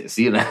glasses.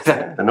 They're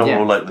not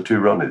all like the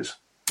two Ronnies.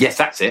 Yes,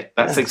 that's it.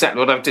 That's exactly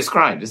what I've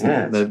described, isn't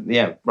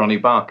it? Ronnie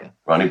Barker.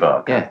 Ronnie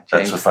Barker. Yeah,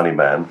 that's a funny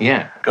man.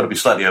 Yeah. Got to be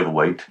slightly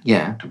overweight.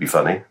 Yeah. To be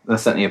funny.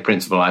 That's certainly a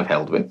principle I've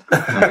held with.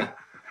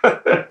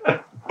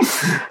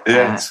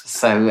 Yes.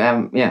 So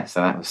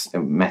that was,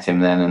 met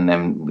him then, and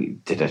then we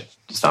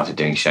started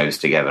doing shows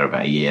together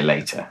about a year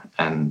later.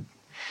 And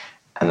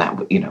that,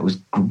 was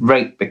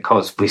great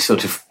because we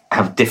sort of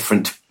have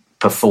different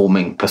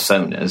performing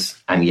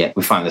personas, and yet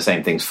we find the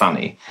same things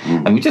funny.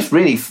 And we just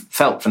really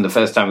felt from the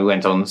first time we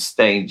went on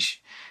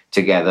stage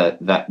together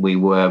that we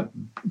were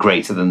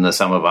greater than the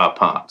sum of our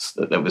parts,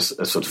 that there was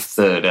a sort of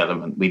third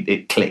element.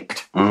 It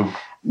clicked.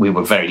 We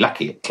were very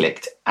lucky it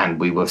clicked,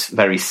 and we were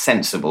very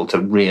sensible to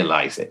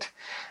realise it.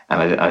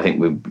 And I think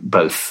we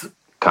both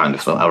kind of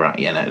thought, all right,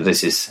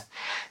 this.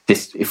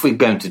 If we're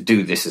going to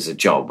do this as a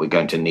job, we're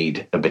going to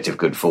need a bit of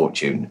good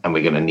fortune, and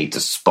we're going to need to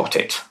spot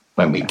it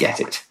when we get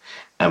it.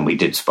 And we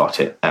did spot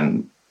it,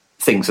 and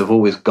things have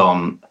always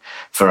gone,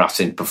 for us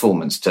in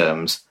performance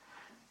terms,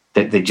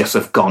 that they just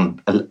have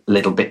gone a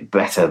little bit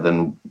better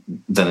than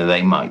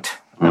they might.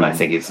 And I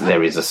think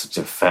there is a sort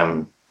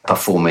of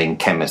performing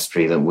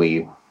chemistry that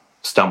we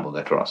stumbled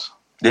across.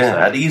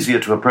 Yeah, and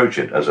easier to approach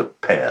it as a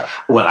pair.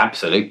 Well,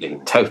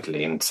 absolutely,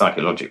 totally. And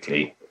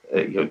psychologically,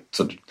 you're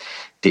sort of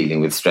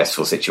dealing with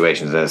stressful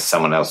situations. There's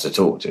someone else to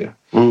talk to.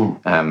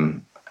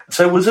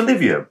 So was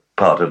Olivia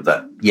part of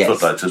that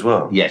Footlights as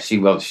well? Yes, she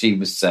was. She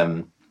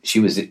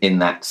was in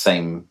that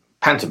same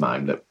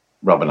pantomime that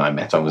Rob and I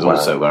met on. Was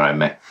also where I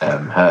met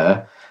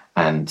her,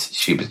 and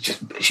she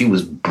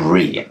was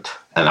brilliant.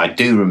 And I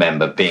do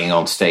remember being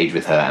on stage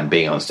with her and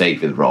being on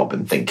stage with Rob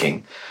and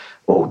thinking,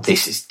 "Oh,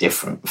 this is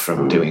different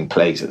from doing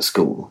plays at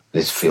school.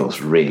 This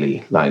feels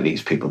really like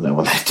these people know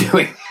what they're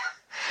doing."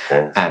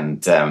 Yes.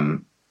 And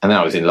then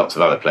I was in lots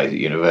of other plays at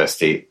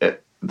university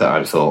that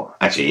I thought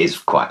actually is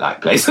quite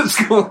like plays at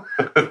school.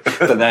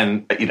 But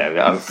then,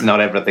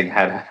 not everything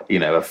had,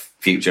 a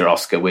future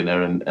Oscar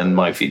winner and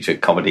my future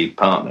comedy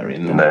partner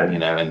in them,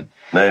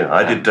 No,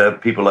 I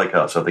did People Like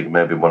Us. I think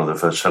maybe one of the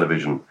first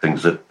television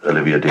things that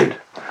Olivia did.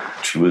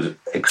 She was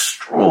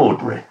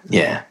extraordinary.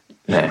 Yeah.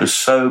 She was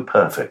so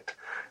perfect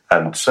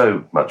and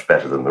so much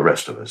better than the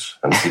rest of us.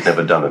 And she'd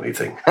never done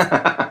anything.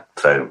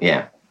 So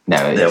yeah.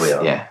 No, there we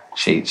are. Yeah.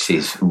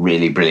 She's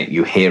really brilliant.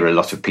 You hear a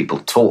lot of people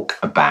talk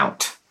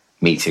about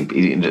meeting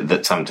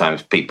that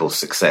sometimes people's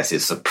success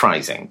is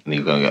surprising, and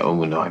you go,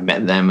 "Oh no, I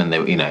met them," and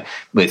they,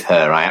 with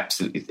her, I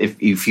absolutely.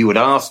 If you had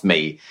asked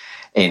me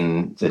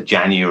in the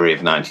January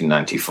of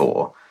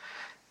 1994,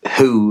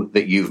 who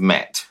that you've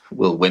met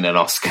will win an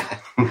Oscar,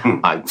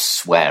 I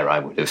swear I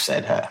would have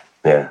said her.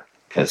 Yeah,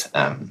 because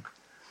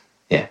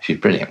she's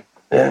brilliant.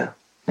 Yeah.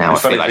 Now I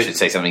feel I should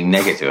say something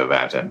negative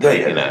about her.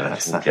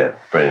 Yeah,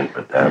 brilliant,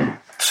 but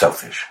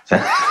selfish.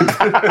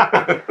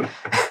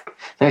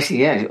 No,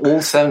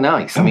 all so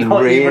nice. I mean,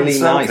 really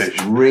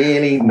nice,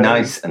 really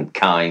nice and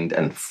kind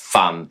and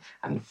fun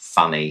and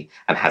funny,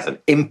 and has an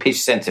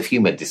impish sense of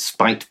humour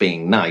despite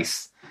being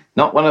nice.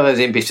 Not one of those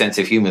impish sense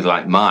of humours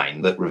like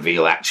mine that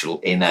reveal actual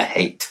inner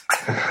hate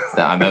that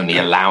I'm only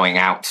allowing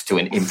out to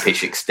an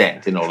impish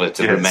extent in order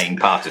to remain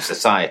part of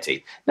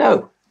society.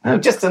 No,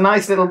 just a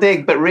nice little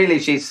dig, but really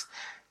she's,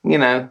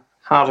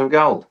 heart of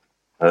gold.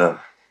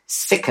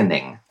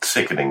 Sickening,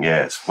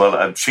 yes.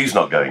 Well, she's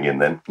not going in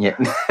then. Yeah.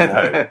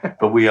 No,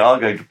 but we are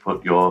going to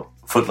put your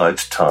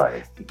Footlights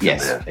tie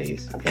yes, there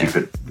please. And keep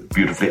it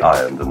beautifully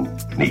ironed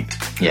and neat.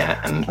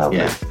 Yeah, and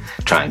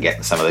try and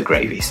get some of the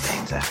gravy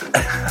stains out.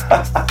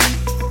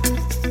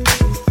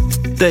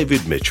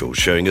 David Mitchell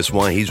showing us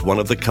why he's one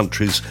of the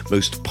country's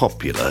most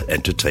popular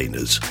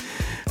entertainers.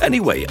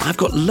 Anyway, I've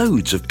got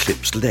loads of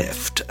clips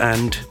left,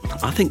 and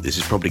I think this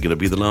is probably going to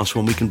be the last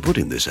one we can put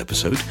in this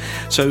episode,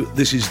 so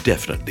this is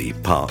definitely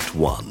part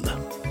one.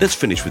 Let's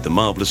finish with the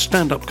marvellous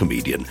stand-up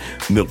comedian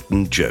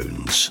Milton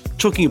Jones,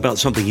 talking about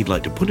something he'd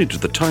like to put into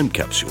the time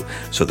capsule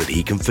so that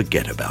he can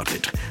forget about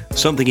it.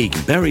 Something he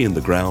can bury in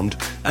the ground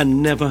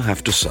and never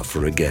have to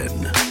suffer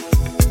again.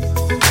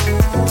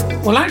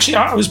 Well, actually,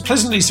 I was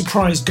pleasantly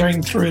surprised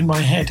going through in my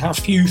head how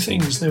few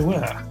things there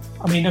were.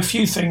 I mean, a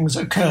few things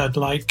occurred,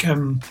 like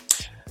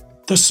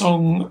the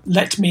song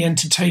Let Me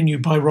Entertain You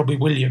by Robbie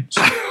Williams.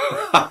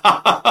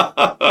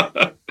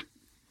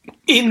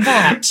 In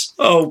that...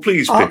 Oh,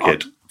 please pick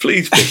it.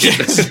 Please pick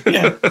it.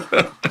 Yeah.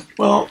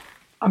 Well,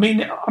 I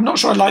mean, I'm not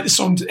sure I like the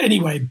song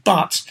anyway,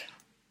 but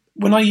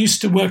when I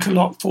used to work a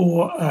lot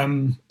for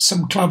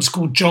some clubs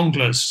called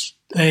Jongleurs,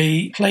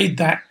 they played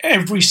that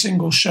every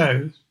single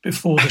show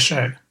before the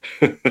show.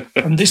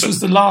 And this was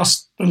the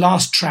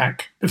last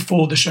track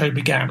before the show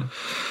began.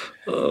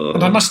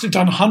 And I must have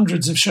done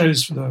hundreds of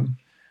shows for them,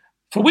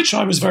 for which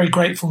I was very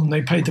grateful, and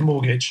they paid the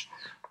mortgage.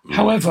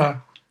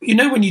 However, you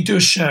know when you do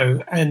a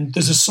show and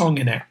there's a song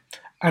in it,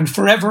 and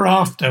forever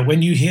after,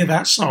 when you hear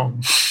that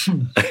song,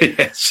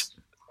 yes,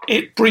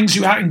 it brings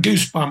you out in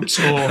goosebumps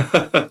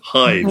or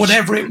hives.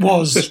 Whatever it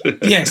was.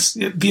 Yes,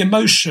 the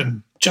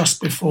emotion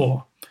just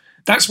before.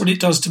 That's what it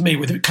does to me.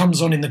 Whether it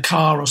comes on in the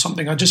car or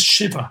something, I just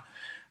shiver,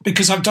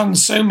 because I've done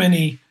so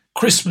many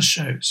Christmas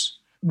shows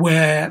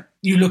where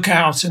you look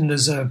out and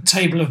there's a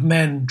table of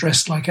men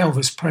dressed like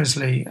Elvis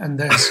Presley, and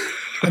there's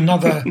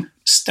another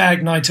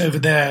stag night over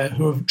there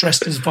who are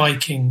dressed as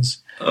Vikings.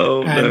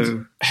 Oh, and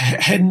no.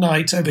 Hen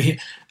night over here,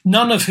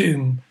 none of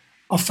whom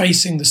are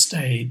facing the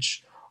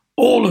stage,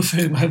 all of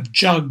whom have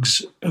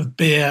jugs of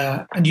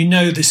beer, and you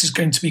know this is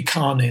going to be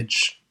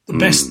carnage. The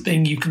best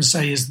thing you can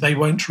say is they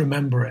won't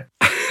remember it.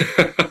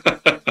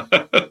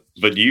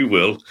 But you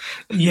will.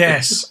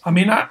 Yes. I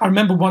mean, I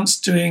remember once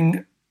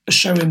doing a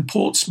show in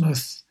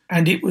Portsmouth,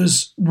 and it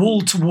was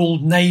wall-to-wall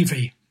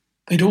navy.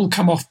 They'd all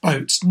come off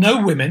boats,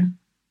 no women,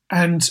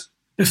 and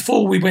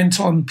before we went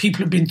on,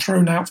 people had been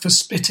thrown out for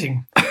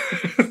spitting.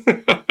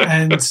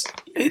 And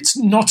it's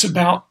not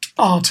about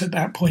art at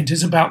that point,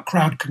 it's about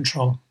crowd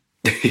control.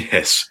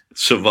 Yes,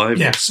 survival.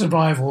 Yeah,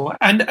 survival.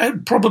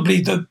 And probably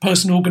the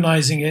person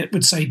organising it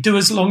would say, do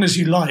as long as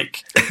you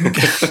like.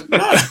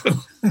 No,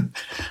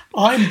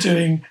 I'm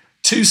doing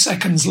 2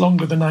 seconds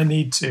longer than I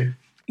need to.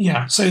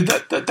 Yeah, so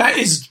that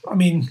is, I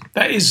mean,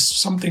 that is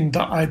something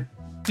that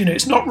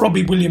it's not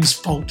Robbie Williams'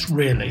 fault,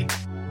 really,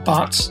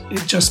 but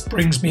it just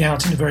brings me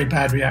out in a very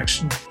bad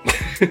reaction.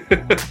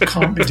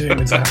 Can't be doing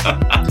with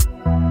that.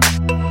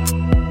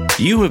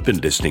 You have been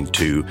listening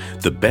to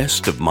The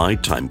Best of My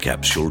Time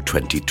Capsule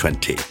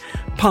 2020,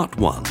 Part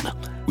 1,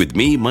 with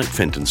me, Mike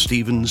Fenton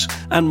Stevens,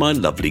 and my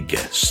lovely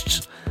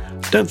guests.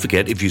 Don't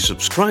forget, if you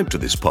subscribe to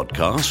this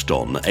podcast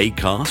on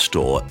Acast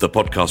or the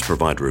podcast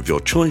provider of your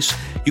choice,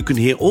 you can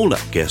hear all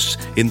our guests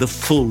in the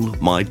full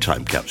My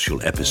Time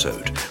Capsule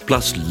episode,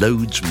 plus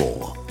loads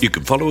more. You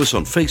can follow us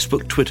on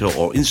Facebook, Twitter,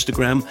 or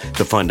Instagram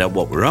to find out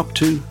what we're up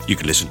to. You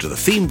can listen to the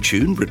theme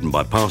tune written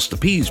by Pastor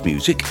P's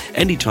Music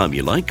anytime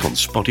you like on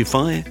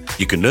Spotify.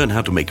 You can learn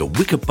how to make a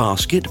wicker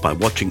basket by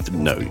watching...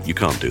 No, you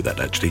can't do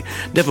that, actually.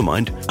 Never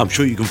mind, I'm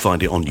sure you can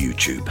find it on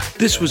YouTube.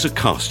 This was a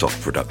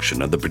cast-off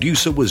production, and the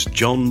producer was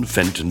John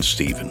Fenton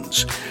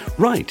Stevens.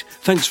 Right,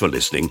 thanks for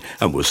listening,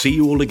 and we'll see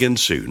you all again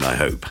soon, I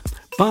hope.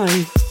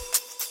 Bye.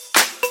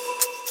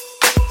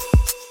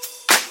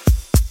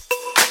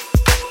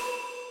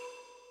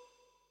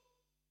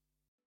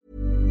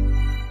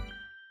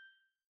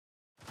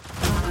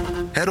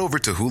 Head over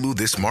to Hulu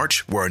this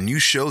March, where our new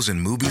shows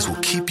and movies will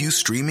keep you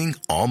streaming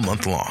all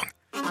month long.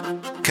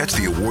 Catch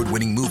the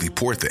award-winning movie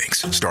Poor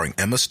Things, starring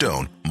Emma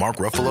Stone, Mark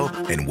Ruffalo,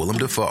 and Willem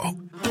Dafoe.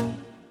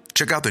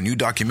 Check out the new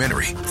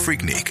documentary,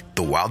 Freaknik,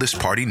 The Wildest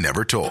Party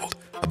Never Told,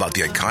 about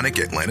the iconic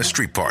Atlanta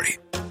Street Party.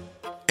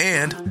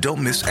 And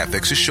don't miss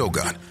FX's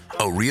Shogun,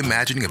 a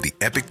reimagining of the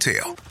epic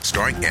tale,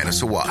 starring Anna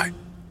Sawai.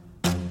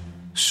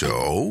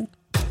 So,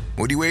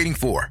 what are you waiting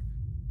for?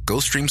 Go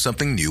stream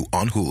something new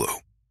on Hulu.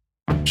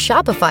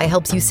 Shopify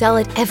helps you sell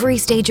at every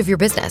stage of your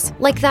business.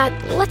 Like that,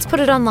 let's put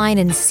it online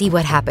and see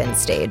what happens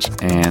stage.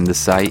 And the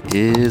site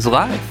is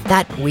live.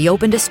 That we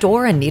opened a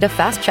store and need a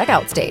fast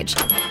checkout stage.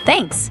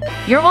 Thanks.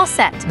 You're all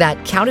set.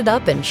 That count it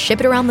up and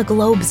ship it around the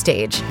globe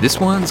stage. This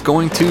one's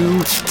going to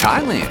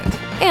Thailand.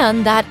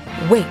 And that,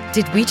 wait,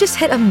 did we just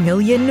hit 1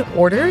 million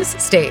orders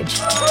stage?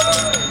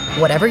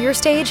 Whatever your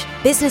stage,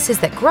 businesses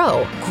that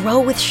grow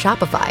with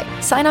Shopify.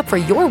 Sign up for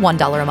your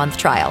 $1 a month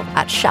trial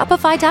at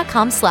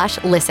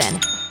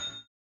shopify.com/listen.